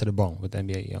the To the Bone with the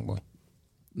NBA YoungBoy.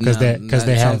 Because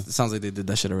they had sounds like they did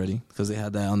that shit already. Because they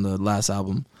had that on the last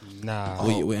album. Nah,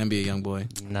 with NBA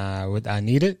YoungBoy. Nah, with I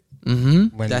Need It.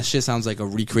 Mm-hmm. That shit sounds like a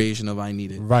recreation of I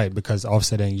Need It. Right, because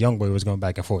Offset and YoungBoy was going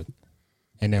back and forth.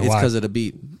 And then it's because of the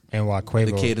beat. And why Quavo,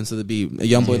 the cadence of the beat.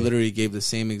 YoungBoy literally gave the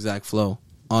same exact flow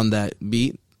on that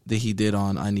beat that he did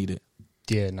on I Need It.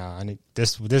 Yeah, nah, I need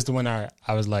this. This is the one I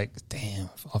was like, damn,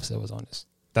 if Offset was on this.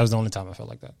 That was the only time I felt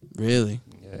like that. Really?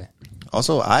 Yeah.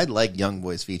 Also, I like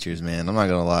YoungBoy's features, man. I'm not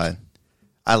gonna lie.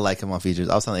 I like him on features.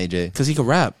 I was telling AJ because he could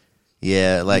rap.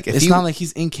 Yeah, like it's not like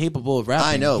he's incapable of rapping.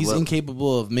 I know he's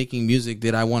incapable of making music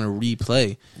that I want to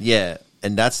replay. Yeah,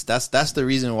 and that's the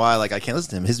reason why like I can't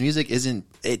listen to him. His music isn't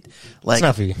it like it's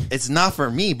not for you. It's not for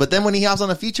me. But then when he hops on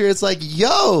a feature, it's like,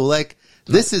 yo, like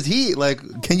this is heat.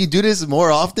 Like, can you do this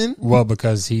more often? Well,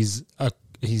 because he's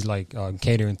like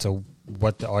catering to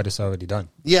what the artist already done.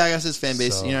 Yeah, I guess his fan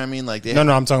base. So, you know what I mean? Like, no,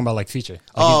 I'm talking about like feature.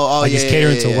 Like he's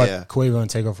catering to what Quavo and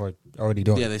Takeoff are already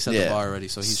doing. Yeah, they set the bar already,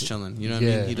 so he's chilling. You know what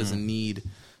I mean? He doesn't need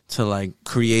to like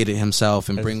create it himself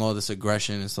and bring all this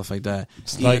aggression and stuff like that.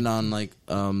 Even on like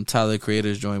Tyler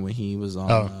Creator's joint when he was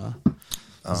on.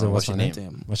 What's your name?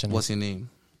 Damn, what's your name?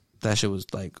 That shit was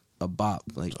like a bop.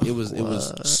 Like it was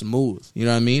smooth. You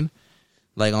know what I mean?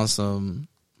 Like on some.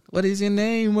 What is your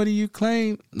name? What do you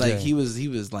claim? Like he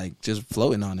was like just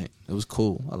floating on it. It was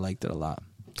cool. I liked it a lot.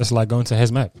 Just like going to his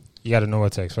map. You got to know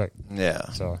what to expect. Yeah.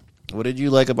 So, what did you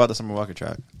like about the Summer Walker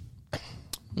track?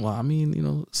 Well, I mean, you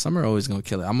know, Summer always gonna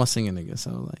kill it. I'm a singing nigga,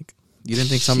 so like, you didn't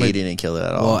think Summer? She didn't kill it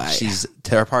at all. Well,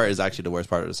 her part is actually the worst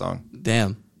part of the song.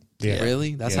 Damn. Yeah.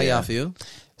 Really? That's how y'all feel?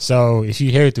 So if you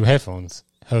hear it through headphones,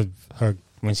 her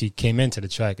when she came into the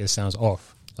track, it sounds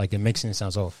off. Like the mixing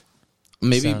sounds off.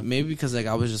 Maybe because like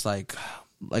I was just like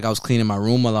I was cleaning my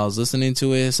room while I was listening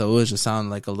to it, so it was just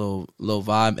sounding like a little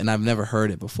vibe, and I've never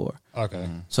heard it before. Okay,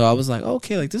 so I was like,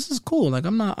 okay, like this is cool. Like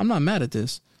I'm not mad at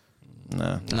this.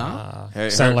 Nah.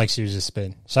 Sounded like she was just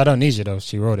spitting. Shout out Nisha though,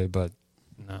 she wrote it, but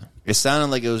nah. It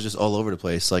sounded like it was just all over the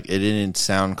place. Like it didn't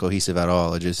sound cohesive at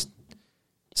all. It just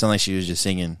sounded like she was just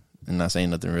singing and not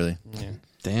saying nothing really. Yeah.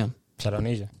 Damn. Shout out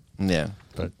Nisha. Yeah,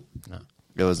 but no,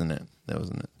 it wasn't it. That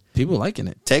wasn't it. People liking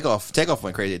it. Takeoff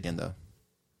went crazy at the end though.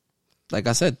 Like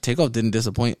I said, Takeoff didn't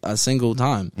disappoint a single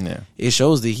time. Yeah, it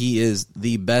shows that he is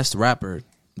the best rapper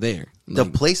there. The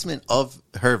placement of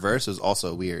her verse was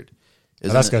also weird.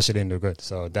 That's because she didn't do good,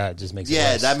 so that just makes it worse.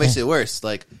 Yeah, that makes it worse.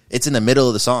 Like it's in the middle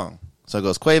of the song, so it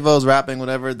goes Quavo's rapping,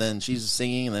 whatever. Then she's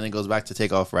singing, and then it goes back to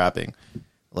Takeoff rapping.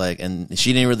 Like, and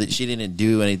she didn't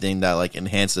do anything that like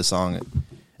enhanced the song.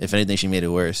 If anything, she made it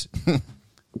worse.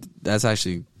 That's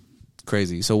actually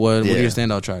crazy. So what are your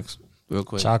standout tracks? Real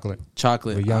quick. Chocolate.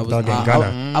 With Young Thug and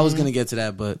Gunna. I was gonna get to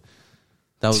that, but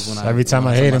that was when every time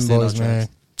I hear them boys, man.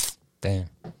 Damn.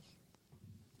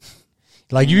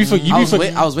 Like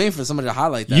I was waiting for somebody to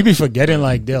highlight that. You be forgetting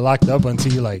like they're locked up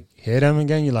until you like hear them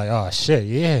again. You're like, oh shit,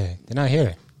 yeah, they're not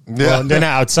here. Yeah. Well, they're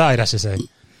not outside, I should say.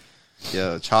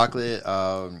 Yo, Chocolate.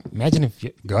 Imagine if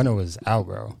Gunna was out,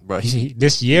 bro.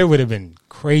 This year would have been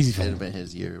crazy for him. It would have been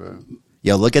his year, bro.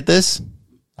 Yo, look at this.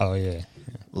 Oh yeah.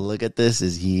 Look at this.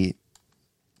 Is he?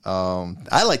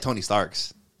 I like Tony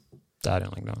Stark's. I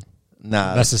didn't like that one.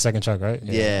 Nah, that's the second track, right?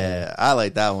 Yeah, I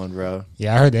like that one, bro.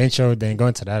 Yeah, I heard the intro. Then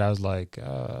going to that, I was like,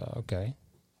 okay.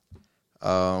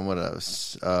 What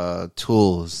else?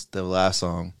 Tools, the last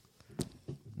song.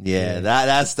 Yeah,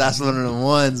 that's one of the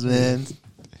ones, man.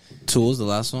 Tools, the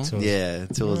last song. Yeah,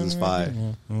 Tools is fire.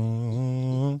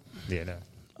 Yeah.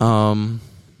 That.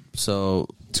 So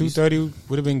 230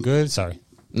 would have been good. Sorry.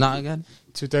 Nah, I got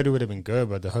 230 would have been good,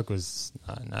 but the hook was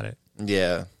not it.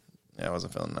 Yeah, I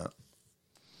wasn't feeling that.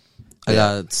 I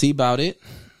got See About It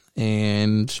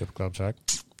and Strip Club track.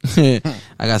 I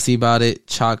got See About It,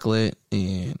 Chocolate,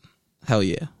 and Hell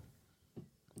Yeah.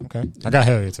 Okay, I got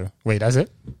Hell Yeah too. Wait, that's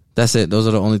it? That's it. Those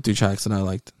are the only 3 tracks that I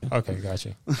liked. Okay,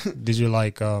 gotcha. Did you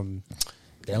like the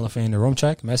Elephant in the Room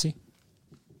track, Messy?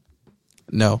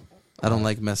 No, I don't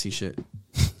like messy shit.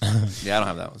 Yeah, I don't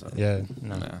have that one. So. Yeah,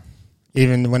 no.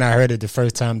 Even when I heard it the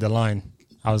first time, the line,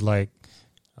 I was like,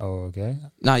 Oh, okay.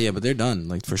 Nah, yeah, but they're done,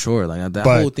 like for sure. Like that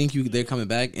But- whole think they're coming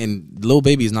back, and Lil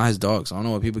Baby is not his dog. So I don't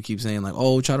know what people keep saying, like,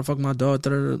 oh, try to fuck my dog.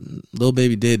 Lil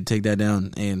Baby did take that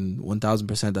down, and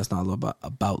 1000% that's not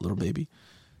about Lil Baby.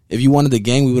 If you wanted the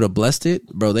gang, we would have blessed it,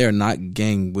 bro. They are not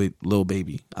gang with Lil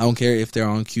Baby. I don't care if they're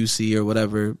on QC or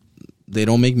whatever. They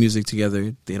don't make music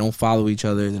together. They don't follow each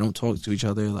other. They don't talk to each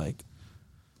other. Like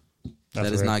That's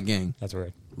that is weird. not gang, That's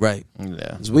weird. right?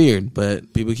 Yeah. It's weird,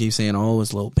 but people keep saying, "Oh,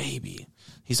 it's Lil Baby."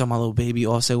 He's talking about Lil Baby.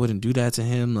 Offset wouldn't do that to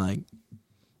him. Like,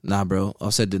 nah, bro.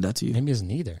 Offset did that to you. Maybe it's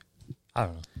neither. I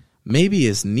don't know. Maybe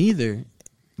it's neither.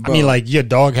 I mean, like, your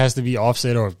dog has to be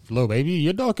Offset or Lil Baby.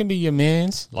 Your dog can be your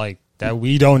man's. Like, that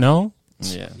we don't know.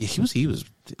 Yeah. Yeah,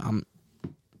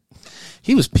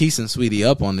 he was piecing Sweetie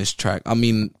up on this track. I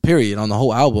mean, period, on the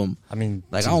whole album. I mean,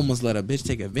 Like, I almost let a bitch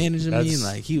take advantage of me. That's-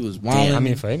 Like, he was wild. damn, I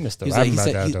mean, for him to still He's rap like, about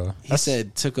he that, said, though. he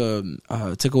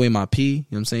said took away my pee. You know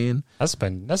what I'm saying?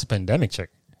 That's a pandemic chick.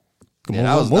 Yeah,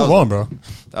 that was- move that was- on, bro.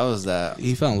 That was that.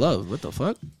 He fell in love. What the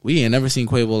fuck? We ain't never seen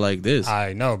Quavo like this.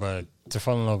 I know, but to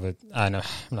fall in love with, I know.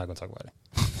 I'm not gonna talk about it.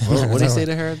 What did he say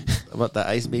to her about the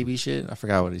Ice Baby shit? I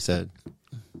forgot what he said.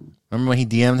 Remember when he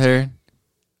DM'd her?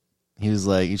 He was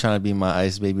like, "You trying to be my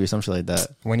Ice Baby" or some shit like that.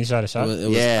 When he shot a It shot, was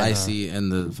Yeah. icy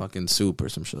and the fucking soup or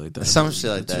some shit like that. Some shit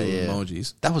like The that, two yeah.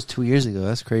 emojis. That was 2 years ago.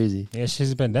 That's crazy. yeah,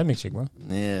 she's a pandemic chick, bro.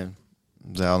 Yeah.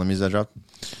 Is that all the music that dropped?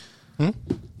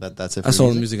 That's it. For That's all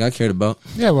the music? music I cared about.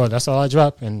 Yeah, well, that's all I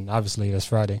drop, and obviously that's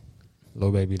Friday.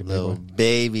 Lil Baby, the big Lil one.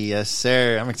 Baby, yes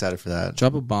sir. I'm excited for that.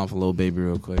 Drop a bomb for Lil Baby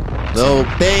real quick. Lil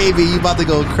Baby, you about to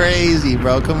go crazy,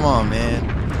 bro? Come on, man.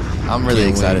 I'm really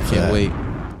Can't excited wait, for can't that.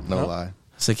 wait. No Huh? lie.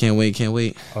 So can't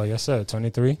wait. Oh yes, sir.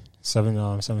 23,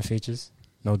 seven features,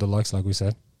 no deluxe, like we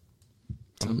said.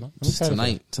 I'm excited for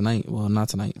it. Tonight. Well, not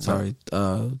tonight. Sorry.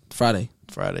 Friday.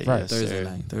 Friday, Right. yes, Thursday sir.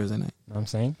 night. Thursday night. You know what I'm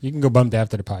saying, you can go bump that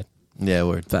after the pod. Yeah,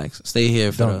 word. Facts. Stay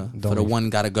here for Don't the leave. one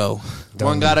gotta go. Don't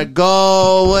One gotta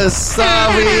go. What's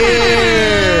up? We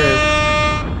here.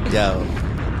 Yo.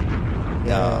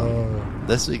 Oh.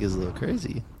 This week is a little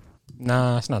crazy.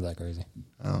 Nah, it's not that crazy.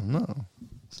 I don't know.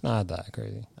 It's not that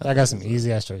crazy. I got some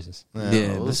easy ass choices.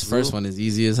 Yeah, we'll this see. first one is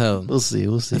easy as hell. We'll see.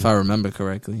 We'll see. If I remember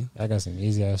correctly. I got some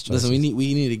easy ass choices. Listen,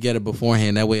 we need to get it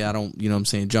beforehand. That way I don't, you know what I'm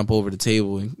saying, jump over the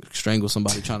table and strangle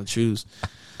somebody trying to choose.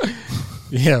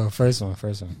 Yeah, first one.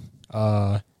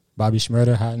 Bobby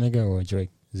Shmurda, Hot Nigga, or Drake,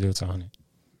 0 to 100.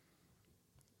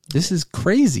 This is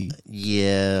crazy.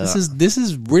 Yeah. This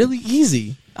is really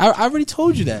easy. I already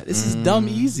told you that. This is dumb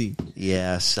easy.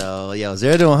 Yeah, so,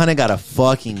 0 to 100 gotta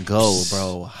fucking go,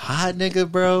 bro. Hot nigga,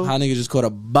 bro. How nigga just caught a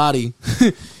body.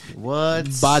 What?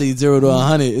 Body 0 to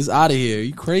 100. It's out of here.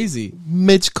 You crazy.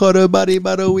 Mitch caught a body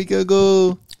about a week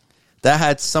ago. That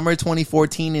had summer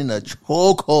 2014 in a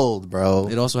chokehold, bro.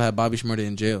 It also had Bobby Shmurda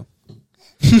in jail.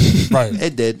 Right.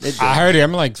 It did. I heard it.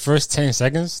 I'm like, first 10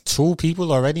 seconds, 2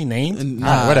 people already named? And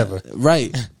Alright, whatever.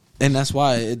 Right. And that's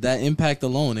why that impact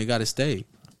alone, it got to stay.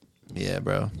 Yeah,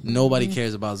 bro. Nobody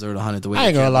cares about 0 to 100 the way I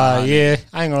ain't they care gonna about lie. 100. Yeah,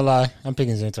 I ain't gonna lie. I'm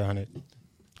picking 0 to 100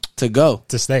 To go.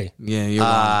 to stay. Yeah, you're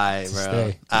right. Alright, bro.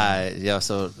 stay. Alright, yo,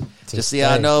 so To just so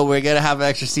y'all stay. know, we're gonna have an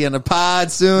extra C on the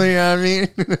pod soon, you know what I mean?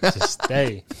 To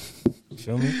stay. You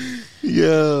feel me?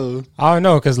 Yo. I don't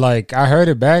know, because, like, I heard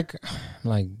it back. I'm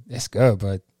like, it's good,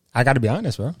 but I gotta be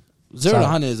honest, bro. 0 to Solid.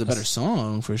 100 is a better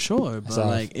song for sure. But Solid.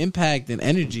 like impact and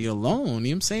energy alone, you know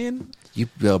what I'm saying?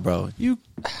 Yo, bro. You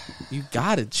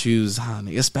gotta choose Hot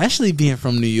Nigga, especially being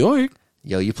from New York.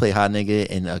 Yo, you play hot nigga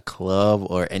in a club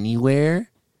or anywhere.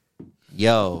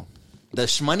 Yo. The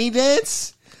shmoney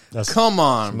dance? That's Come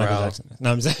on, Michael bro. Jackson.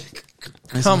 No, I'm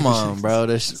saying. Come on, bro.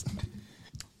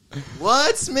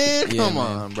 What, man? Yeah, Come man.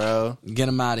 on, bro. Get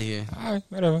him out of here. All right,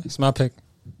 whatever. It's my pick.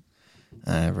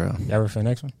 All right, bro. Y'all ready for the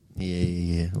next one?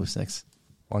 Yeah. What's next?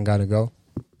 One gotta go.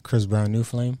 Chris Brown, New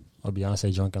Flame, or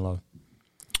Beyonce, Drunk in Love.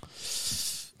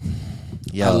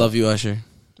 Yo, I love you, Usher.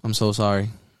 I'm so sorry.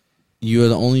 You are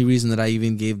the only reason that I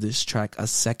even gave this track a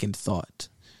second thought.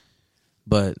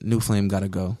 But New Flame gotta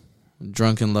go.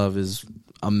 Drunk in Love is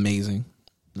amazing.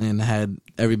 And had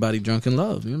everybody drunk in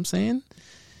love. You know what I'm saying?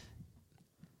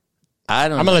 I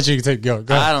don't. I'm gonna let you take go.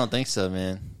 Go I ahead. don't think so,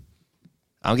 man.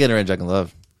 I'm getting rid of Drunk in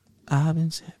Love. I've been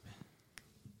sipping.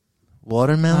 I've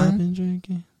Watermelon? been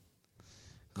drinking.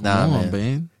 Come Nah, on,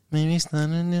 man. Maybe it's not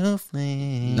a new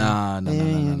flame. Nah. Maybe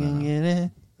you can get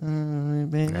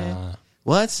it. Baby. Nah.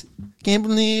 What? Can't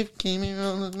believe came here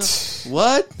on the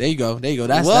What? There you go.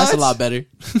 That's What? a lot better.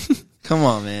 Come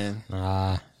on, man.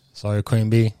 Nah. Sorry, Queen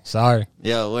B. Sorry.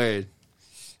 Yo, word.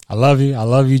 I love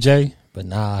you, Jay. But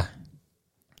nah.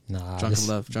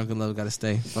 Drunk in Love gotta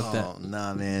stay. Fuck that.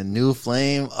 Nah, man. New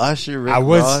Flame, Usher, Rick I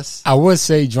Ross. would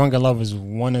say Drunk in Love is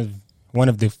one of one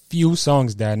of the few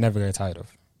songs that I never get tired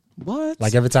of. What?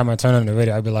 Like every time I turn on the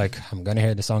radio, I'd be like, I'm gonna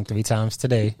hear the song 3 times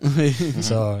today.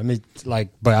 So I mean, like,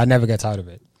 but I never get tired of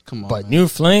it. Come on. But man. New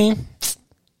Flame,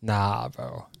 nah,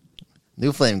 bro.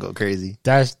 New Flame go crazy.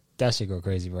 That should go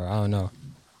crazy, bro. I don't know.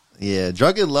 Yeah,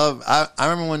 Drunk in Love. I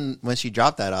remember when she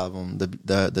dropped that album, the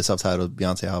subtitled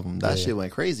Beyonce album. That Yeah. shit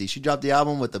went crazy. She dropped the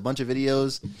album with a bunch of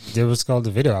videos. It was called the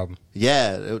video album.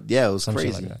 Yeah, it was Some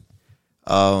shit crazy. like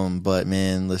that. But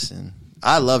man, listen,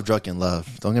 I love Drunk in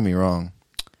Love. Don't get me wrong.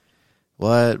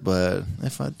 What? But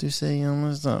if I do say you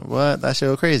almost done, what? That shit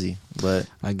go crazy. But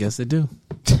I guess they do.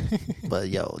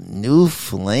 yo, New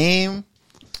Flame.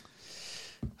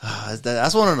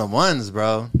 That's one of the ones,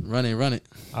 bro. Run it.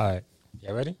 All right,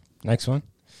 you ready? Next one.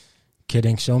 Kid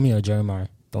Ink, Show Me or Jeremiah?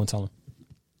 Don't tell him.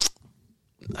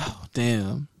 Oh,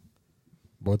 damn.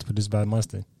 Both produced by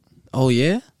Mustard. Oh,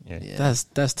 yeah? Yeah.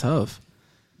 That's tough.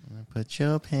 Put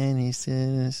your panties to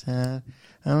the side.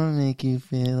 I'm gonna make you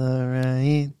feel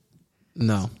alright.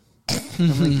 No. I'm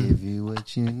gonna give you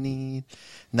what you need.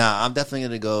 Nah, I'm definitely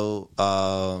gonna go.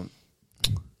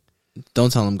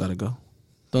 Don't tell him gotta go.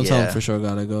 Don't tell Yeah. him for sure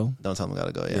gotta go. Don't tell me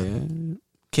gotta go. Yeah.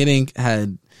 Kid Ink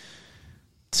had...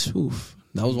 Oof,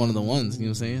 that was one of the ones, you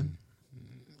know what I'm saying?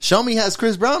 Show Me has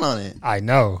Chris Brown on it. I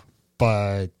know,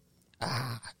 but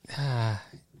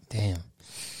damn.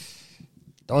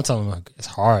 Don't tell him it's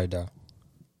hard though.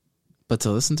 But to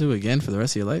listen to again for the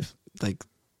rest of your life? Like,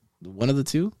 one of the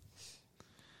two?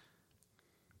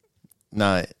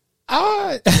 Nah,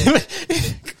 Ah,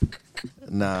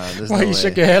 nah. There's why no you way.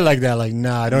 shook your head like that? Like,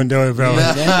 nah, don't do it, bro.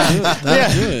 Nah.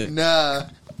 Don't do it. Nah.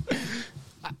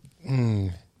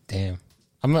 Damn.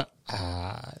 I'm not.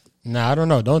 Nah, I don't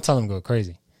know. Don't tell him go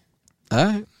crazy. All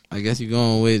right. I guess you're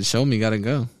going with Show Me Gotta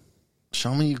Go.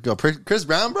 Show Me you go. Chris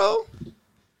Brown, bro.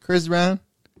 Chris Brown.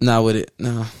 Not with it.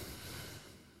 No.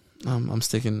 I'm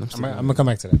sticking. I'm gonna come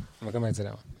back to that. I'm gonna come back to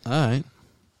that one. All right.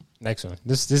 Next one.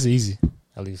 This is easy,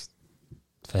 at least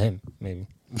for him, maybe.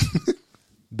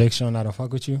 Big Sean, I Don't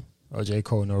Fuck With You, or J.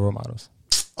 Cole, No Role Models.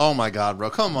 Oh my God, bro.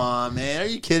 Come on, man. Are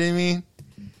you kidding me?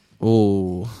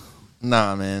 Oh,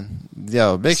 Nah, man.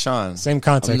 Yo, Big Sean. Same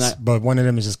context, not- but one of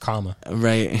them is just comma.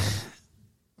 right.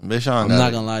 Big Sean. I'm got not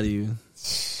it. gonna lie to you.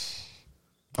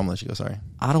 I'm gonna let you go. Sorry.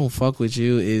 I Don't Fuck With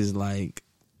You is like,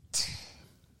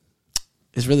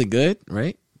 it's really good,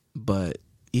 right? But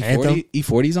Anthem?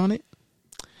 E40's on it,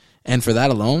 and for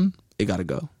that alone, it gotta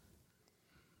go.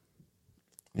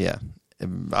 Yeah.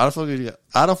 I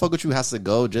don't fuck with you has to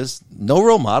go. Just no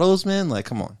role models, man. Like,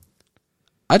 come on.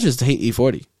 I just hate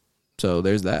E40, so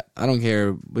there's that. I don't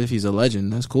care if he's a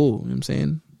legend. That's cool. You know what I'm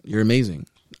saying? You're amazing.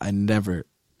 I never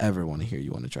ever want to hear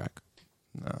you on the track.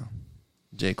 No.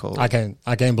 J. Cole. I can't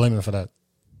blame him for that.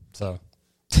 So,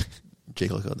 J.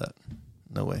 Cole killed that.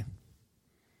 No way.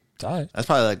 all right. That's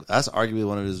probably that's arguably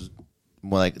one of his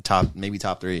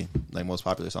top 3 like most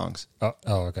popular songs. Oh,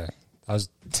 okay.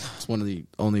 It's one of the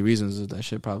only reasons that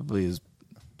shit probably is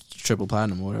triple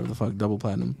platinum or whatever the fuck, double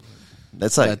platinum.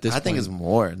 That's like At this I think point, it's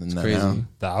more than that Crazy. now.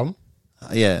 The album.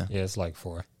 Yeah. Yeah, it's like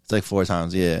 4. It's like 4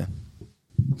 times. Yeah.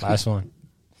 Last one.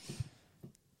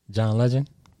 John Legend,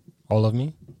 All of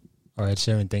Me, or Ed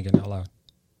Sheeran, Thinking Out Loud.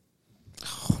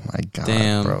 Oh my God,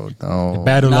 Damn. bro. No.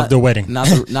 Battle of the Wedding. Not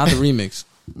the remix.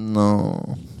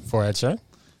 No. For Ed Sheeran.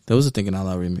 There was a Thinking Out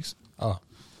Loud remix, Oh,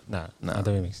 nah, No. not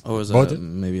the remix. or was Both it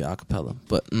maybe a cappella?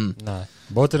 But Nah,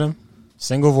 both of them,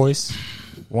 single voice,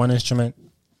 one instrument.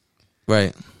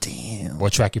 right, Damn.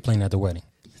 What track you playing at the wedding?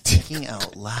 Thinking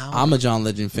out loud. I'm a John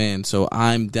Legend fan, so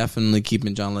I'm definitely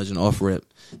keeping John Legend off rip.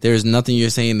 There is nothing you're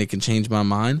saying that can change my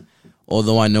mind.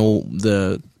 Although I know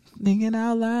the Thinking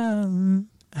Out Loud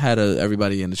had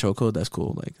everybody in the chokehold. That's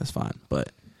cool, like that's fine.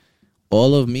 But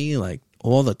All of Me, like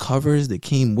all the covers that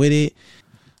came with it,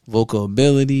 vocal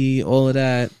ability, all of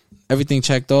that, everything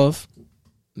checked off.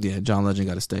 Yeah, John Legend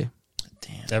got to stay.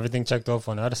 Damn. Everything checked off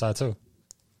on the other side too.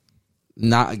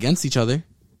 Not against each other.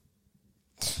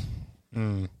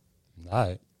 All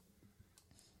right.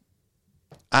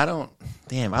 I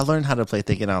learned how to play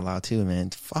Thinking Out Loud too, man.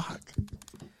 Fuck.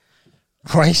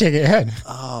 Why you shaking your head?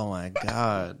 Oh my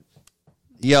God.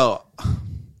 Yo.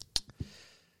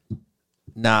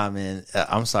 Nah, man.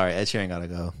 I'm sorry. Ed Sheeran gotta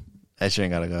go. Ed Sheeran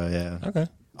gotta go, yeah. Okay.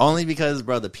 Only because,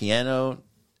 bro, the piano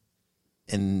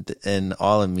in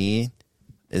All of Me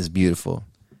is beautiful.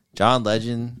 John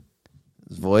Legend's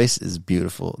voice is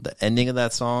beautiful. The ending of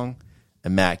that song,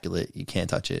 immaculate. You can't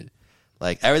touch it.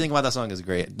 Like, everything about that song is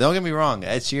great. Don't get me wrong.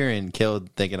 Ed Sheeran killed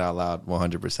Thinking Out Loud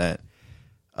 100%.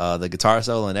 The guitar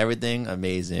solo and everything,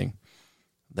 amazing.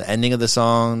 The ending of the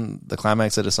song, the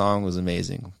climax of the song was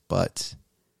amazing. But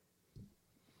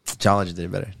John Legend did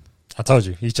it better. I told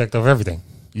you he checked off everything.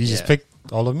 You just Yeah. picked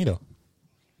all of me though.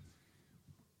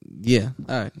 Yeah,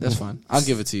 all right, that's fine. I'll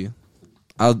give it to you.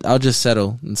 I'll just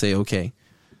settle and say okay.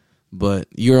 But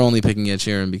you're only picking Ed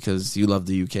Sheeran because you love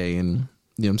the UK, and you know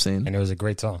what I'm saying. And it was a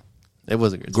great song. It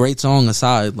was a great. Great song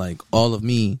aside, like All of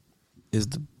Me is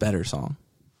the better song.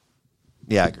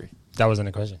 Yeah, I agree. That wasn't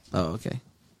a question. Oh, okay.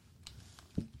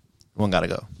 One gotta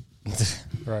go.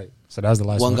 Right. So that was the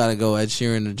last One one. gotta go. Ed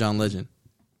Sheeran or John Legend.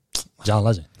 John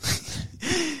Legend.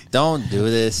 Don't do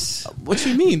this. What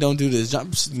you mean? Don't do this.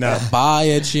 Nah. Bye,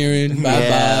 Ed Sheeran. Bye,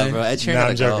 Yeah, bye. bro. Ed Sheeran Nah, I'm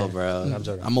gotta go, joking. bro. I'm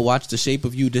joking. I'm gonna watch The Shape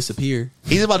of You disappear.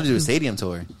 He's about to do a stadium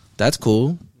tour. That's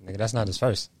cool. Nigga, that's not his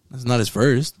first. That's not his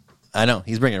first. I know.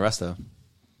 He's bringing Russ though.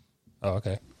 Oh,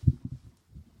 okay.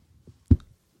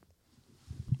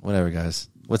 Whatever, guys.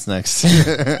 What's next?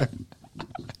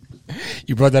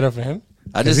 You brought that up for him?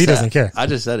 I 'Cause just he said- doesn't care. I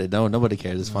just said it. No, nobody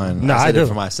cares. It's fine. No, I I said do. it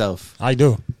for myself. I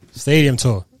do. Stadium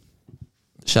tour.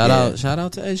 Shout Yeah.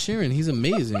 out to Ed Sheeran. He's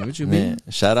amazing. What you mean? Man,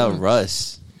 shout out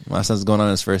Russ. My son's going on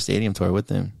his first stadium tour with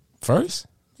him. First?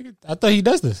 I thought he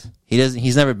does this. He doesn't.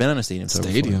 He's never been on a stadium tour.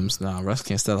 before. Stadiums. Nah, Russ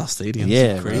can't sell out stadiums.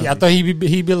 Yeah, Crazy. bro. I thought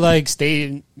he'd be like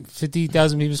stadium,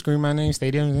 50,000 people scream my name,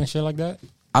 stadiums and shit like that.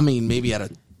 I mean, maybe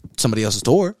at somebody else's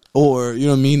store, or you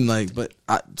know what I mean. Like, but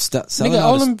selling Nigga, out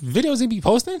all a- them videos he be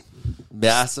posting?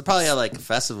 Yeah, so probably at like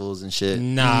festivals and shit.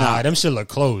 Nah, them shit look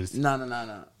closed.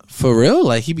 No. For real?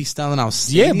 Like he be selling out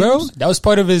stadiums? Yeah, bro. That was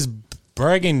part of his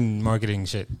bragging marketing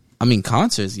shit. I mean,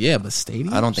 concerts, yeah, but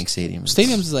stadiums? I don't think stadiums.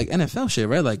 Stadiums is like NFL shit,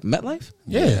 right? Like MetLife?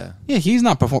 Yeah. Yeah, he's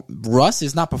not Russ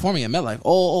is not performing at MetLife.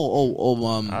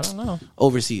 I don't know.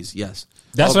 Overseas, yes.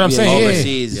 That's what I'm saying. Yeah.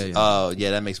 Overseas. Yeah, yeah. Oh, yeah,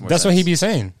 that makes more That's sense. what he be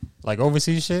saying. Like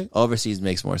overseas shit. Overseas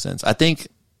makes more sense. I think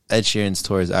Ed Sheeran's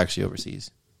tour is actually overseas.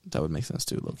 That would make sense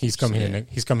too. Look. He's coming here.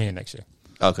 He's coming here next year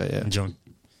Okay, yeah. in June.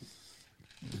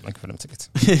 Looking for them tickets.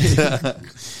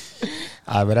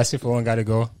 But that's it for one. Got to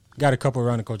go. Got a couple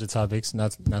around the culture topics.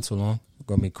 Not too long.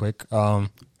 Gonna be quick.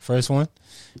 First one.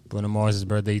 Bruno Mars'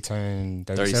 birthday turned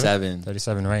 37.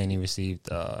 37, right? And he received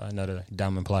another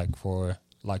diamond plaque for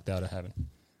Locked Out of Heaven.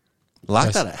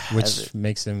 Locked Out of Heaven. Which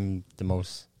makes him the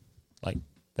most. Like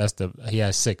he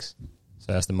has 6,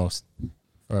 so that's the most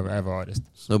for ever artist.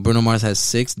 So Bruno Mars has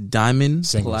 6 diamond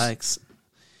Singles. plaques.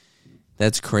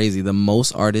 That's crazy. The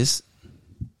most artists.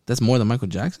 That's more than Michael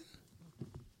Jackson?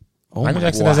 Oh Michael my-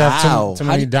 Jackson doesn't have wow. too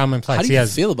many diamond How plaques. do He you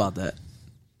has feel about that?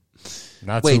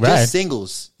 not Wait, too bad. just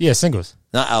singles, Yeah, singles.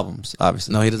 not albums,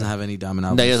 obviously. No, he doesn't have any diamond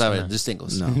albums. No, he doesn't have it. Just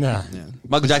singles. No. Nah. Yeah.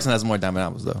 Michael Jackson has more diamond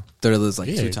albums though. Thrilla's like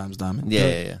Yeah. 2 times diamond.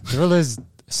 Yeah. Thriller's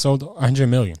sold 100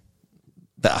 million.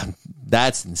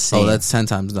 That's insane. Oh, that's 10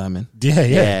 times diamond. Yeah.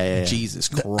 yeah. Jesus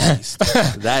Christ.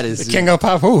 That is The king of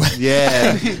pop who?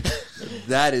 yeah.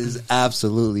 That is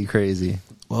absolutely crazy.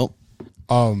 Well,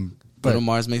 But Bruno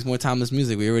Mars makes more timeless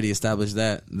music. We already established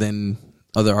that than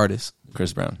other artists,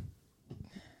 Chris Brown.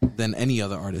 than any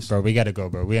other artist. bro, we gotta go,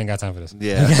 bro. We ain't got time for this.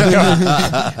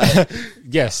 Yeah.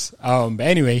 Yes. But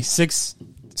anyway, six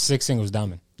singles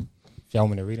diamond. If y'all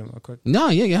want me to read them real quick. No,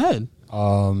 yeah, go ahead.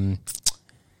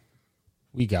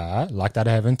 We got Locked Out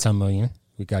of Heaven, 10 million.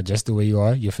 We got Just the Way You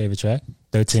Are, your favorite track,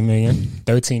 13 million.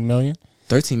 13 million.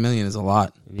 13 million is a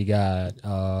lot. We got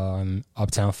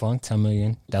Uptown Funk, 10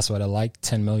 million. That's What I Like,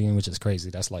 10 million, which is crazy.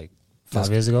 That's like 5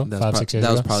 years ago, 6 years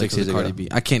that was ago. probably 6 years Cardi ago. B.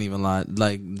 I can't even lie.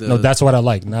 Like No, That's What I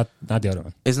Like, not the other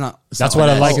one. it's not. That's What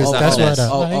I Like is That's What I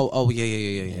Like. Oh,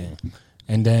 yeah.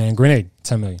 And then Grenade,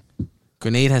 10 million.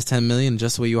 Grenade has 10 million.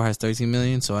 Just the Way You Are has 13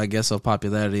 million. So I guess of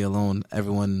popularity alone,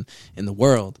 everyone in the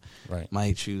world Right.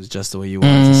 might choose Just the Way You Are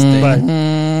to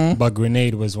stay. But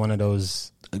Grenade was one of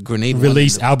those Grenade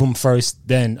release won album first,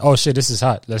 then, oh shit, this is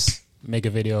hot. Let's make a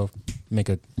video,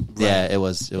 Yeah, it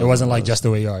was. It wasn't like Just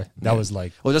the Way You Are. That was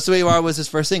like, Well, Just the Way You Are was his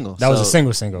first single. that was a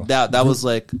single. That was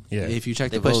like Yeah. If you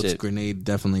check They the pushed votes, it. Grenade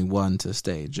definitely won to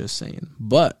stay. Just saying,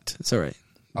 but it's all right.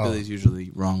 Oh. Billy's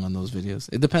usually wrong on those videos.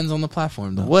 It depends on the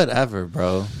platform, though. whatever,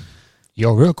 bro.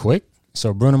 Yo, real quick.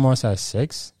 So Bruno Mars has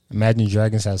 6. Imagine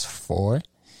Dragons has 4.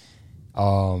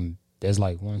 There's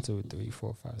like 1, 2, 3,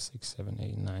 4, 5, 6, 7,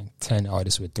 8, 9, 10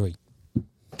 artists with 3.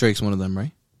 Drake's one of them,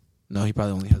 right? No, he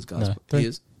probably only has gospel. No, 3. He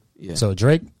is. Yeah. So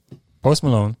Drake, Post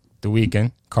Malone, The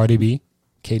Weeknd, Cardi B,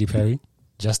 Katy Perry,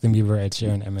 Justin Bieber, Ed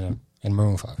Sheeran, Eminem, and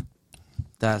Maroon 5.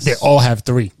 That's They all have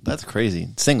 3. That's crazy.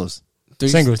 Singles.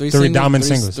 Singles, three diamond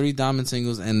singles. 3 diamond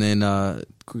singles, and then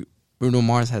Bruno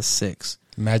Mars has 6.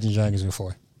 Imagine Dragons with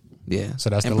 4. Yeah. So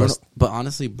that's and the Bruno, list. But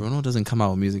honestly, Bruno doesn't come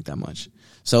out with music that much.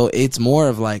 So it's more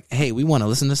of like, hey, we want to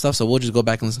listen to stuff, so we'll just go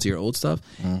back and listen to your old stuff.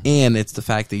 And it's the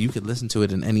fact that you could listen to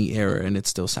it in any era and it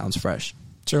still sounds fresh.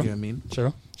 True. You know what I mean?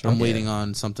 True. I'm waiting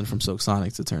on something from Silk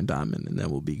Sonic to turn diamond, and then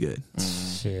we'll be good.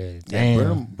 Shit. Yeah,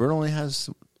 Damn. Bruno only has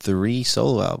 3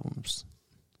 solo albums.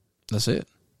 That's it.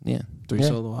 Yeah, 3 Yeah.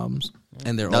 solo albums,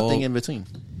 and they're nothing all in between.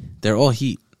 they're all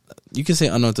heat. You can say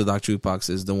Unorthodox Jukebox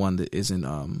is the one that isn't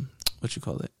what you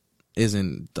call it,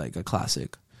 isn't like a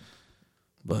classic,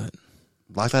 but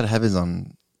Locked Out of Heaven's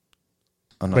on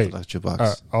Wait, Unorthodox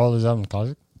Jukebox. all his albums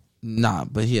classic? nah.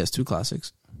 But he has 2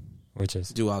 classics: Which is?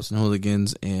 Doo-Wops and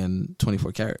Hooligans and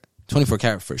 24 Karat. 24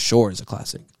 Karat for sure is a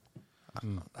classic.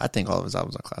 I think all of his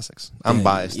albums are classics. I'm Yeah,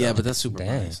 biased. Yeah, though. but that's super Damn.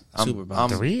 biased. I'm- Super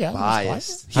biased. I'm 3 albums biased.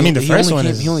 classic? I mean, the first one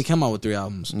is... he only came out with 3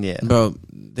 albums. Yeah. Bro,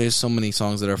 there's so many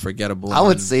songs that are forgettable. I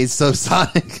would and say So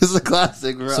Sonic is a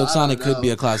classic, bro. Silk I Sonic don't could know. be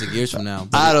a classic years from now.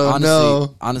 But I don't honestly,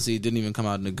 know. Honestly, it didn't even come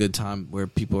out in a good time where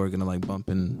people are gonna like bump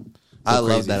and. I go love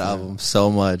crazy that for it. album so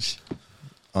much.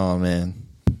 Oh man.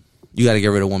 You got to get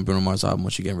rid of one Bruno Mars album.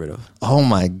 What you getting rid of? Oh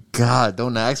my god!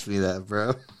 Don't ask me that,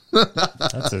 bro.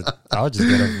 That's it. I would just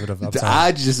get rid of Uptown.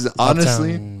 I just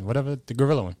honestly, Uptown, whatever, the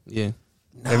Gorilla one. Yeah,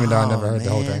 Even though I never heard the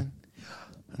whole man.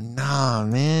 Nah,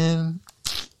 man.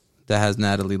 that has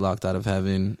Natalie Locked Out of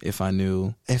Heaven. If I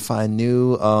knew, If I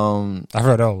knew, I've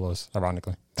heard all those,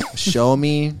 ironically. Show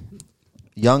Me,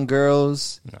 Young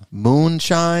Girls, No.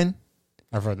 Moonshine.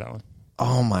 I've heard that one.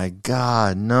 Oh my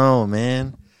god, no,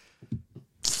 man.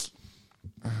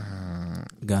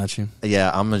 got you.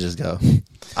 Yeah, I'm gonna just go.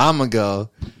 I'm gonna go.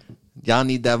 Y'all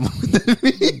need that more than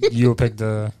me. You would pick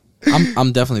the...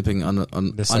 I'm definitely picking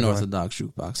The second Unorthodox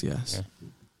Jukebox. Yes,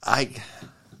 Yeah.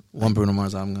 one Bruno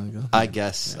Mars album. Gonna go. I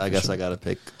guess I gotta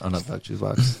pick Unorthodox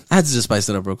Jukebox. I had to just spice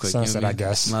it up real quick. Son you know said, what I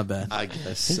guess. My bad. I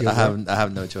guess He good, I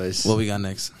have no choice. What we got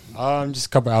next? Just a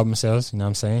couple album sales, you know what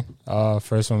I'm saying?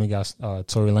 First one, we got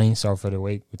Tory Lanez, Sorry for the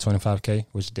Wait, with 25K,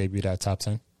 which debuted at top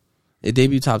 10. It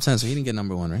debuted top 10, so he didn't get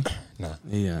number 1, right? Nah.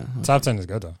 Yeah. Top 10 is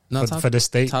good, though. No, for this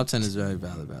state. Top 10 is very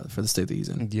valid for the state that he's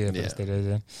in. Yeah, for Yeah. the state that it's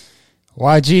in.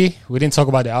 YG, we didn't talk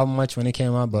about the album much when it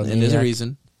came out, but And there's a Maniac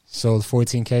reason. sold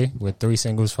 14K with 3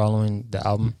 singles following the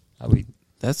album. I would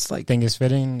That's like think it's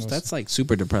fitting. that's like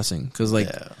super depressing because like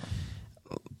Yeah.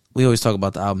 we always talk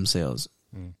about the album sales.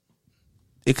 Mm.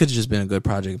 It could have just been a good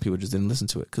project and people just didn't listen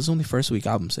to it because it's only first week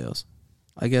album sales.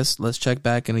 I guess let's check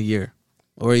back in a year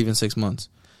or even 6 months.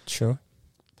 Sure.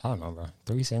 I don't know, bro.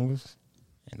 3 singles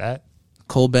and that.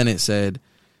 Cole Bennett said,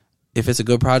 "If it's a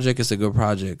good project, it's a good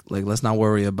project. Like let's not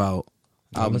worry about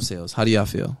album sales." How do y'all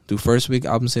feel? Do first week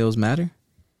album sales matter?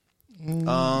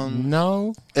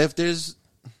 No. If there's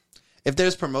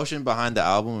promotion behind the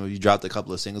album, or you dropped a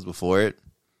couple of singles before it,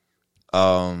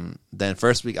 then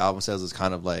first week album sales is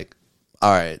kind of like,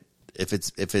 all right, if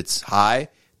it's high,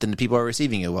 then the people are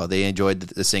receiving it well. They enjoyed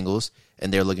the singles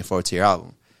and they're looking forward to your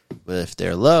album. But if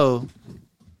they're low,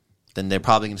 then they're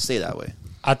probably going to stay that way.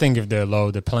 I think if they're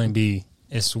low, the plan B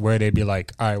is where they be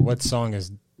like, all right, what song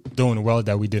is doing well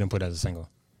that we didn't put as a single?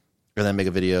 Or then make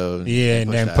a video. Yeah, and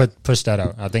push then that. push that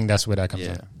out. I think that's where that comes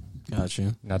Yeah. in. Got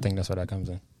you. I think that's where that comes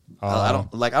in. I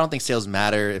don't think sales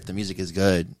matter if the music is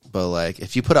good, but like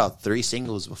if you put out 3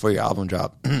 singles before your album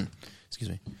drop, excuse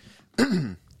me,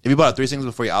 if you put out 3 singles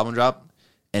before your album drop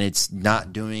and it's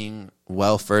not doing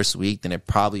well first week, then it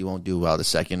probably won't do well the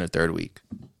second or third week.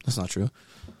 That's not true.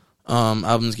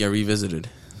 Albums get revisited,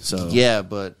 so Yeah,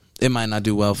 but it might not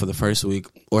do well for the first week,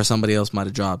 or somebody else might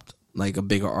have dropped like a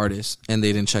bigger artist and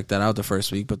they didn't check that out the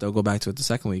first week, but they'll go back to it the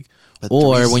second week. But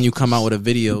Or 3 when you come out with a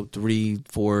video 3,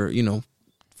 4,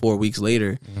 4 weeks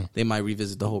later, they might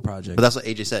revisit the whole project. that's what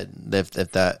AJ said. If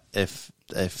that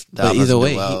But album either doesn't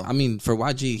way, do well, for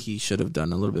YG, he should have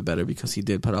done a little bit better because he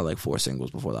did put out like 4 singles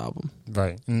before the album.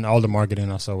 Right. And all the marketing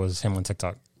also was him on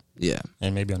TikTok Yeah,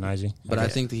 and maybe on IG. but I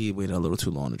guess. think that he waited a little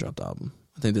too long to drop the album.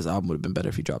 I think this album would have been better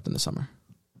if he dropped in the summer.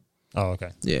 Oh,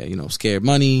 okay. Yeah, Scared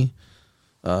Money,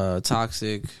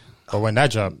 Toxic. But when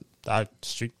that dropped,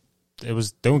 it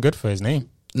was doing good for his name.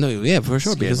 No, yeah, for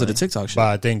sure, Scared because of the Money. TikTok shit. But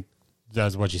I think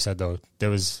that's what you said, though. There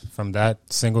was, from that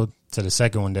single to the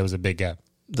second one, there was a big gap.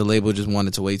 The label just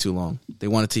wanted to wait too long. They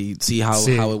wanted to see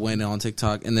how it went on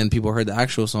TikTok, and then people heard the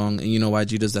actual song. And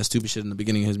YG does that stupid shit in the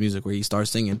beginning of his music where he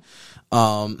starts singing,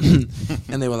 and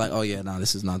they were like, "Oh yeah, no,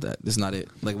 this is not that. This is not it.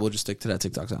 Like we'll just stick to that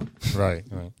TikTok sound." Right.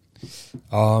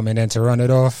 And then to run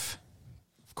it off,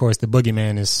 of course, the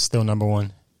Boogeyman is still number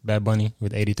 1. Bad Bunny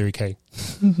with 83K.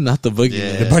 Not the Boogie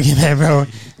Yeah. The Boogeyman, bro.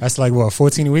 That's like,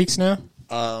 14 weeks now?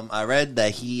 I read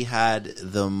that he had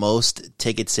the most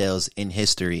ticket sales in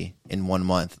history in 1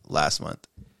 month last month.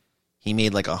 He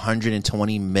made like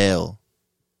 120 mil.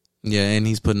 Yeah, and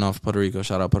he's putting off Puerto Rico.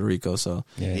 Shout out Puerto Rico. So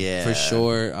Yeah. Yeah, for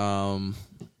sure,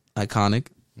 iconic.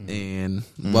 and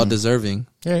well deserving.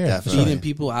 Yeah, yeah. Definitely. Beating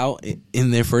people out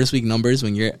in their first week numbers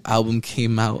when your album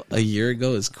came out a year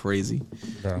ago is crazy.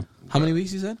 Bro. How many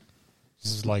weeks you said?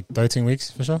 This is like 13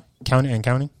 weeks for sure.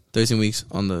 Counting. 13 weeks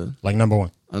on the Like number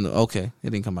one. okay. It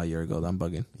didn't come out a year ago. I'm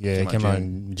bugging. Yeah, it came out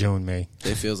in June, May.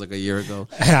 It feels like a year ago.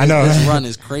 I know. This run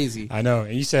is crazy. I know.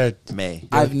 And you said May.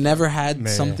 I've never had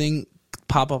Man. something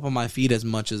pop up on my feed as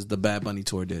much as the Bad Bunny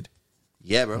tour did.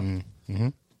 Yeah, bro. Mm-hmm.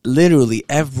 Literally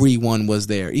everyone was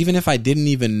there. Even if I didn't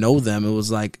even know them, it was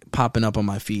like popping up on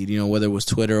my feed, you know, whether it was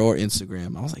Twitter or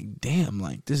Instagram. I was like, damn,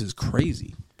 like this is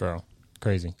crazy. bro,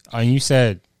 crazy. And you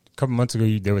said a couple months ago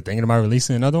they were thinking about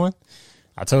releasing another one.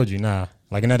 I told you, nah.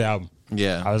 Like another album.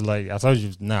 Yeah. I was like, I told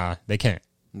you, nah, they can't.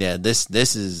 Yeah, this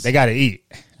is They got to eat.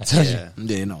 I told you. yeah.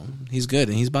 Yeah, you know, he's good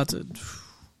and he's about to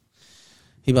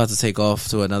take off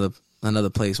to another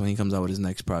place when he comes out with his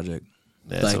next project.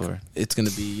 That's like over. it's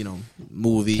gonna be, you know,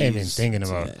 movies. I can't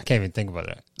even think about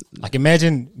that. Mm. Like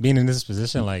imagine being in this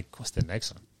position, like, what's the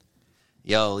next one?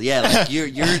 Yo, yeah, like you're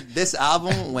this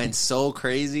album went so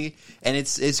crazy, and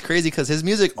it's crazy because his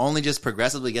music only just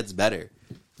progressively gets better.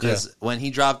 Because when he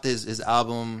dropped his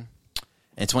album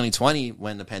in 2020,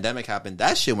 when the pandemic happened,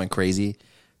 that shit went crazy.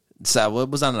 So what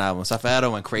was on the album?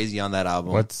 Safado went crazy on that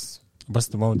album. What's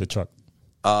the one with the truck?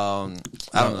 I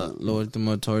don't know. Lo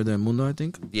Último Tour del Mundo, I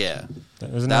think. Yeah,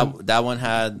 Wasn't that, that one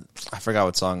had, I forgot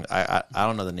what song. I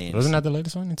don't know the name. wasn't that the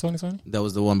latest one in 2020? That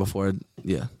was the one before.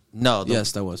 Yeah. No,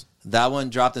 Yes, that was. that one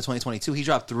dropped in 2022. He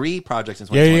dropped 3 projects in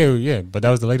Yeah, 2020. yeah. But that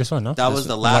was the latest one, no? That was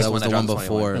the last that was one. the that one dropped in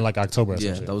before. 2021. In like October or some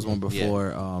Yeah, shit. that was one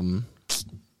before.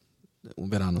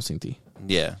 Verano Sin Ti.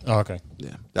 Yeah, Oh, okay.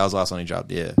 Yeah. that was the last one he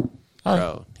dropped. Yeah, All right.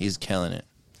 bro, he's killing it.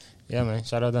 Yeah, man.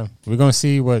 Shout out them. We're gonna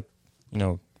see what,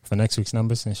 for next week's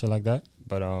numbers and shit like that.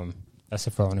 But that's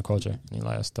it for on the culture. Any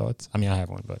last thoughts? I mean, I have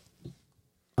one, but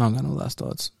I don't got no last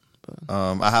thoughts.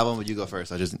 I have one, but you go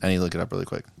first. I need to look it up really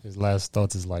quick. his last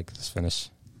thoughts is like, just finish.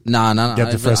 Nah.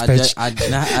 Get the first pitch. I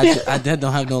dead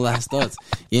don't have no last thoughts.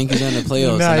 Yankees are in the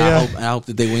playoffs, Nah, and yeah. I hope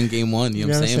that they win game 1. You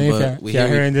know what I'm saying? If y'all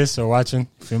hearing this or watching,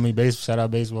 feel me, shout out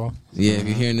baseball. Yeah, if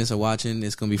you're hearing this or watching,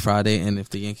 it's gonna be Friday, and if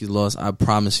the Yankees lost, I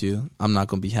promise you, I'm not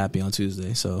gonna be happy on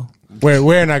Tuesday. So,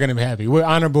 We're not gonna be happy. We're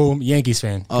honorable Yankees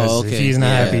fan. 'Cause oh, okay. If he's not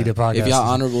Yeah. happy, the podcast. if y'all is-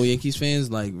 honorable Yankees fans,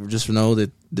 like just know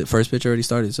that the first pitch already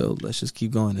started. So let's just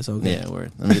keep going. It's okay. Yeah,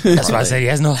 word. Let me get that that's why I parlay. say he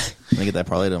has no. Let me get that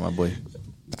parlay to my boy.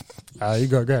 You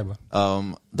go, bro.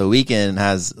 The Weeknd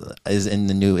is in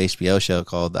the new HBO show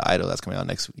called The Idol that's coming out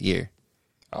next year,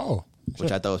 Oh,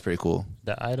 which I thought was pretty cool.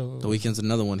 the idol. The Weeknd's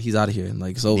another one. He's out of here.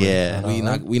 Like it's over. Yeah.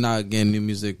 we not getting new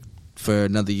music for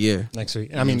another year. Next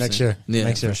week. You I mean, know what next I'm year. saying? Yeah,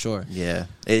 next year. for sure. Yeah,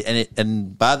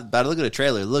 and by the look of the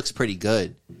trailer, it looks pretty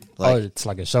good. Oh, Like it's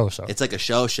like a show. it's like a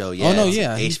show. Yeah. Oh no, It's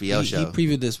yeah. an HBO show. He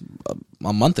previewed this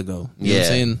a month ago. You know what I'm Yeah.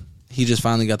 saying? He just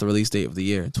finally got the release date of the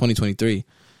year, 2023.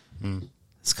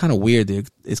 It's kind of weird that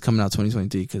it's coming out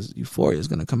 2023 because Euphoria is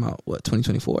going to come out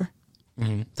 2024.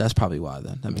 Mm-hmm. That's probably why.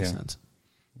 Then that makes Yeah. sense.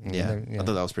 Yeah, I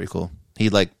thought that was pretty cool. He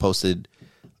like posted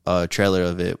a trailer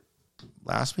of it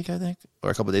last week, I think, or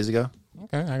a couple days ago.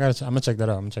 Okay, I'm gonna check that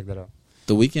out.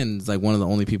 The Weeknd is like one of the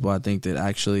only people I think that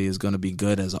actually is going to be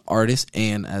good as an artist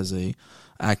and as a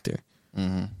actor.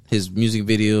 Mm-hmm. His music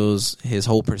videos, his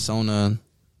whole persona,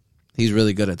 he's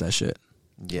really good at that shit.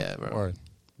 Yeah, bro. Or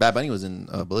Bad Bunny was in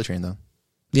Bullet Train though.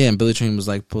 Yeah, and Billy Train was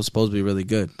like supposed to be really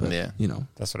good, but Yeah. you know,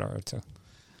 that's what I heard too.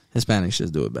 Hispanics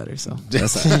just do it better. So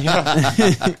that's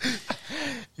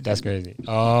That's crazy.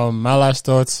 My last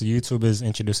thoughts: YouTube is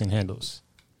introducing handles.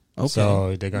 okay.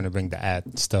 So they're going to bring the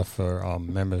ad stuff for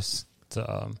members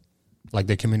to like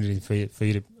the community for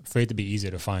it to be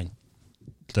easier to find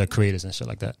the creators and shit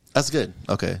like that. That's good.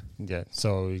 Okay. Yeah,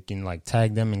 so you can like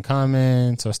tag them in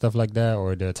comments or stuff like that,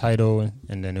 or their title,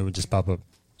 and then it would just pop up.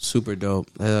 Super dope.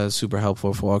 Super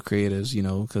helpful for all creators, you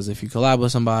know, because if you collab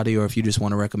with somebody or if you just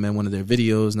want to recommend one of their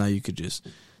videos, now you could just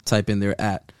type in their @,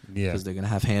 Yeah, because they're gonna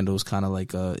have handles kind of like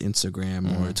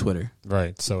Instagram or Twitter.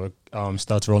 right. So it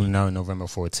starts rolling out on November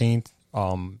 14th.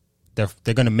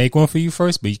 They're gonna make one for you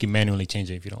first, but you can manually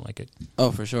change it if you don't like it. Oh,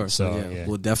 for sure. So, So, yeah, yeah.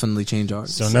 we'll definitely change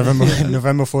ours. So November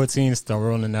 14th, start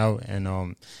rolling out, and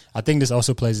I think this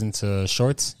also plays into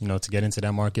shorts. You know, to get into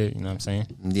that market. You know what I'm saying?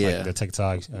 Yeah. like the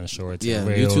TikTok shorts. yeah, and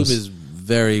Reels. YouTube is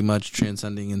very much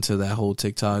transcending into that whole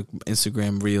TikTok,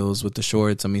 Instagram Reels with the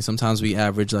shorts. I mean, sometimes we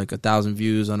average like 1,000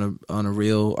 views on a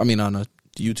reel. I mean, on a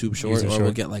YouTube short, YouTube or short.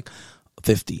 we'll get like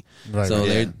 50. Right, So right.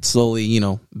 Yeah. they're slowly, you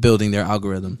know, building their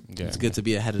algorithm. Yeah, It's good yeah. to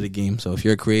be ahead of the game. So if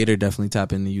you're a creator, definitely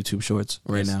tap into YouTube Shorts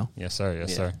right now. Yes, sir. Yes,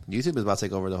 Yeah. sir. YouTube is about to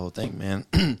take over the whole thing,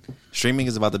 man. Streaming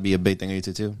is about to be a big thing on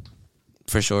YouTube too.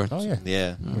 For sure. Oh yeah.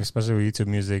 Yeah. Especially with YouTube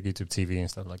Music, YouTube TV, and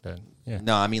stuff like that. Yeah.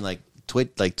 No, I mean like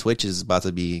Twitch is about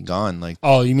to be gone. Like,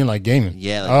 Oh, you mean like gaming?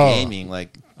 yeah, like Oh. gaming.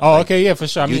 Like, Oh, like, okay, yeah, for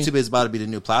sure. I mean, YouTube is about to be the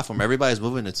new platform. Everybody's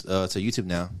moving to YouTube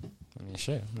now.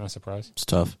 shit, I'm not surprised. It's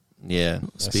tough. Yeah,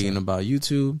 Speaking about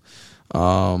YouTube,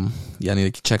 y'all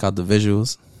need to check out the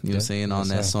visuals. You know what I'm saying on Yes,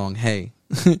 that sir. song. Hey,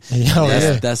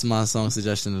 That's that's my song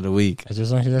suggestion of the week. your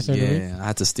song suggestion. Yeah, I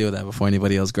had to steal that before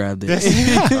anybody else grabbed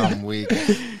it. I'm weak.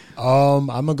 I'm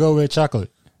gonna go with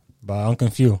Chocolate by Uncle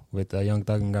Few with Young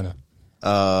Thug and Gunna.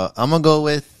 I'm gonna go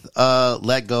with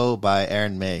 "Let Go" by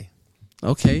Aaron May.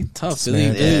 Okay, tough.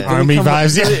 Man, yeah. R&B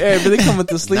vibes, yeah. Really come with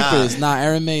the sleepers. Nah,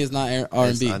 Aaron May is not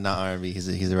R&B. It's, not R&B.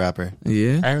 He's a rapper.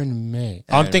 Yeah, Aaron May.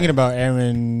 Aaron I'm thinking Ray. about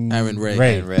Aaron Ray.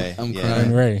 Aaron Ray. I'm yeah. crying.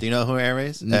 Aaron Ray. Do you know who Aaron Ray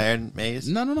is? No. Aaron May is?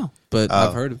 no. But Oh.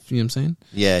 I've heard of. You know what I'm saying?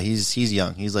 Yeah, he's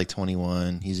young. He's like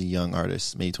 21. He's a young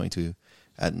artist, maybe 22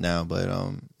 at now. But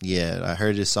yeah, I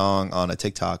heard his song on a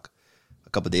TikTok a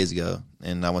couple of days ago,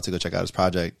 and I went to go check out his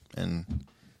project, and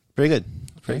pretty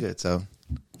good. So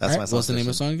that's my song. What's the name of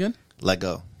the song again? Let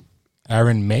Go.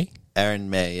 Aaron May.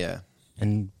 Aaron May, yeah.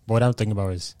 And what I'm thinking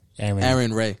about is Aaron.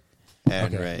 Aaron Ray.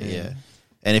 Aaron Okay. Ray, yeah.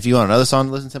 And if you want another song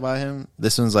to listen to by him,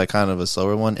 this one's like kind of a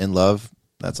slower one, In Love.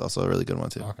 That's also a really good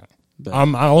one too. Okay. Bet.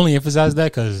 I only emphasize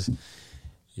that because,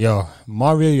 yo,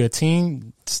 Mario, your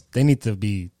team, they need to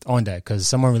be on that because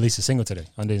someone released a single today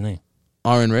under his name.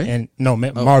 Aaron Ray. And no,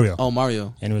 Mario. Oh,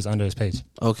 Mario. And it was under his page.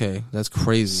 Okay, that's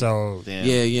crazy. So, Damn.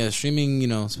 Yeah.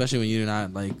 Streaming, especially when you do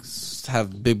not like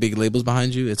have big labels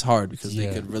behind you, it's hard because Yeah.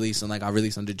 they could release, and like I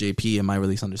release under JP and might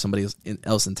release under somebody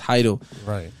else in title.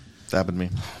 right. That happened to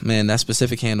me. Man, that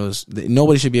specific handle is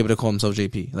nobody should be able to call themselves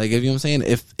JP. Like, if you know what I'm saying,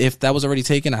 if that was already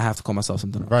taken, I have to call myself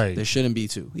something else. Right. There shouldn't be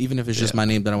two, even if it's just Yeah. my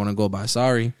name that I want to go by.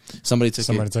 Sorry, somebody took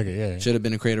Somebody it. took it, yeah. Should have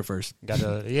been a creator first. Got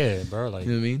the, yeah, bro. Like,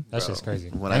 You know what I mean? that's Bro, just crazy.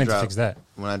 when I I need to drop- fix that.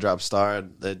 When I dropped Star,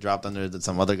 that dropped under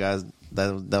some other guys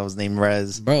that was named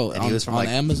Rez. Bro, and on, he was from on like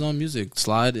Amazon Music,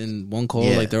 Slide and One Call,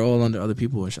 Yeah. like they're all under other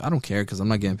people. And shit. I don't care because I'm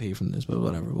not getting paid from this, but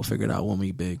whatever. We'll figure it out when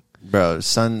we big. bro,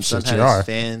 son Shit, had you are. his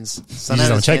fans. You Son just had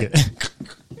don't his check fan-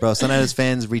 it. Bro, son had his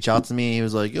fans reach out to me. He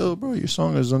was like, "Yo, bro, your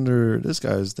song is under this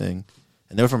guy's thing,"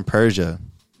 and they were from Persia.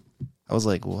 I was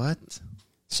like, "What?"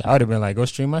 So I would have been like, go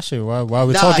stream my shit while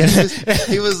we're Nah, talking.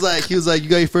 he was like, "You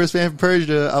got your first fan from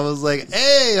Persia." I was like,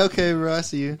 "Hey, okay, bro, I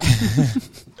see you."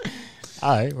 All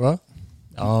right, well,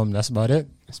 that's about it.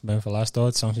 It's been for Last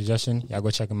Thoughts, song suggestion. Y'all go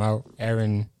check him out.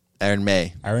 Aaron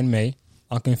May,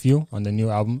 Uncle Few on the new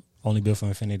album, Only Built for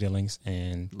Infinity Links,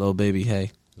 and Little baby,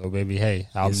 hey. Lil Baby Hey.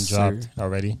 Album Yes, dropped sir.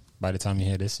 already by the time you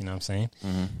hear this, you know what I'm saying?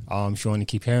 Mm-hmm. If you want to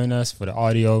keep hearing us for the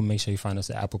audio, make sure you find us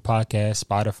at Apple Podcasts,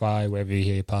 Spotify, wherever you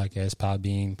hear your podcasts,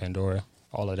 Podbean, Pandora,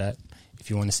 all of that. If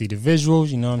you want to see the visuals,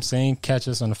 you know what I'm saying? Catch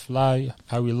us on the fly,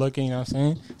 how we looking, you know what I'm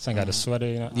saying? Son got a sweater,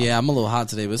 you know? Yeah, I'm a little hot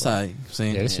today, but it's all right.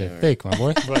 Saying Yeah, this shit right. fake, my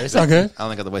boy. But it's all good. I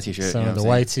only got the white t-shirt. Some you know of the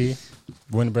what I'm white tee,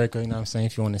 windbreaker, you know what I'm saying?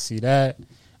 If you want to see that,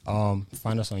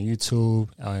 find us on YouTube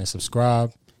and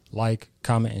subscribe, like,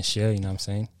 comment, and share, you know what I'm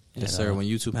saying? Yes, And, sir. When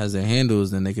YouTube has their handles,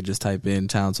 then they could just type in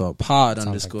Town Talk Pod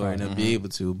underscore Pod. and they'll be able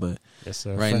to. But yes,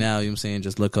 sir. right now, you know what I'm saying,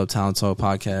 just look up Town Talk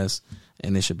Podcast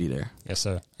and it should be there. Yes,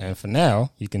 sir. And for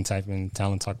now, you can type in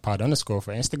Talent Talk Pod underscore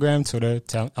for Instagram, Twitter,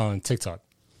 TikTok.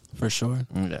 For sure.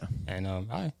 saying? Yeah. And all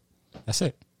right, that's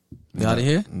it. We out of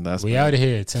here? That's We out of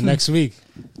here. Till next week.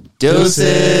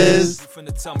 Deuces. You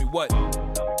finna tell me what?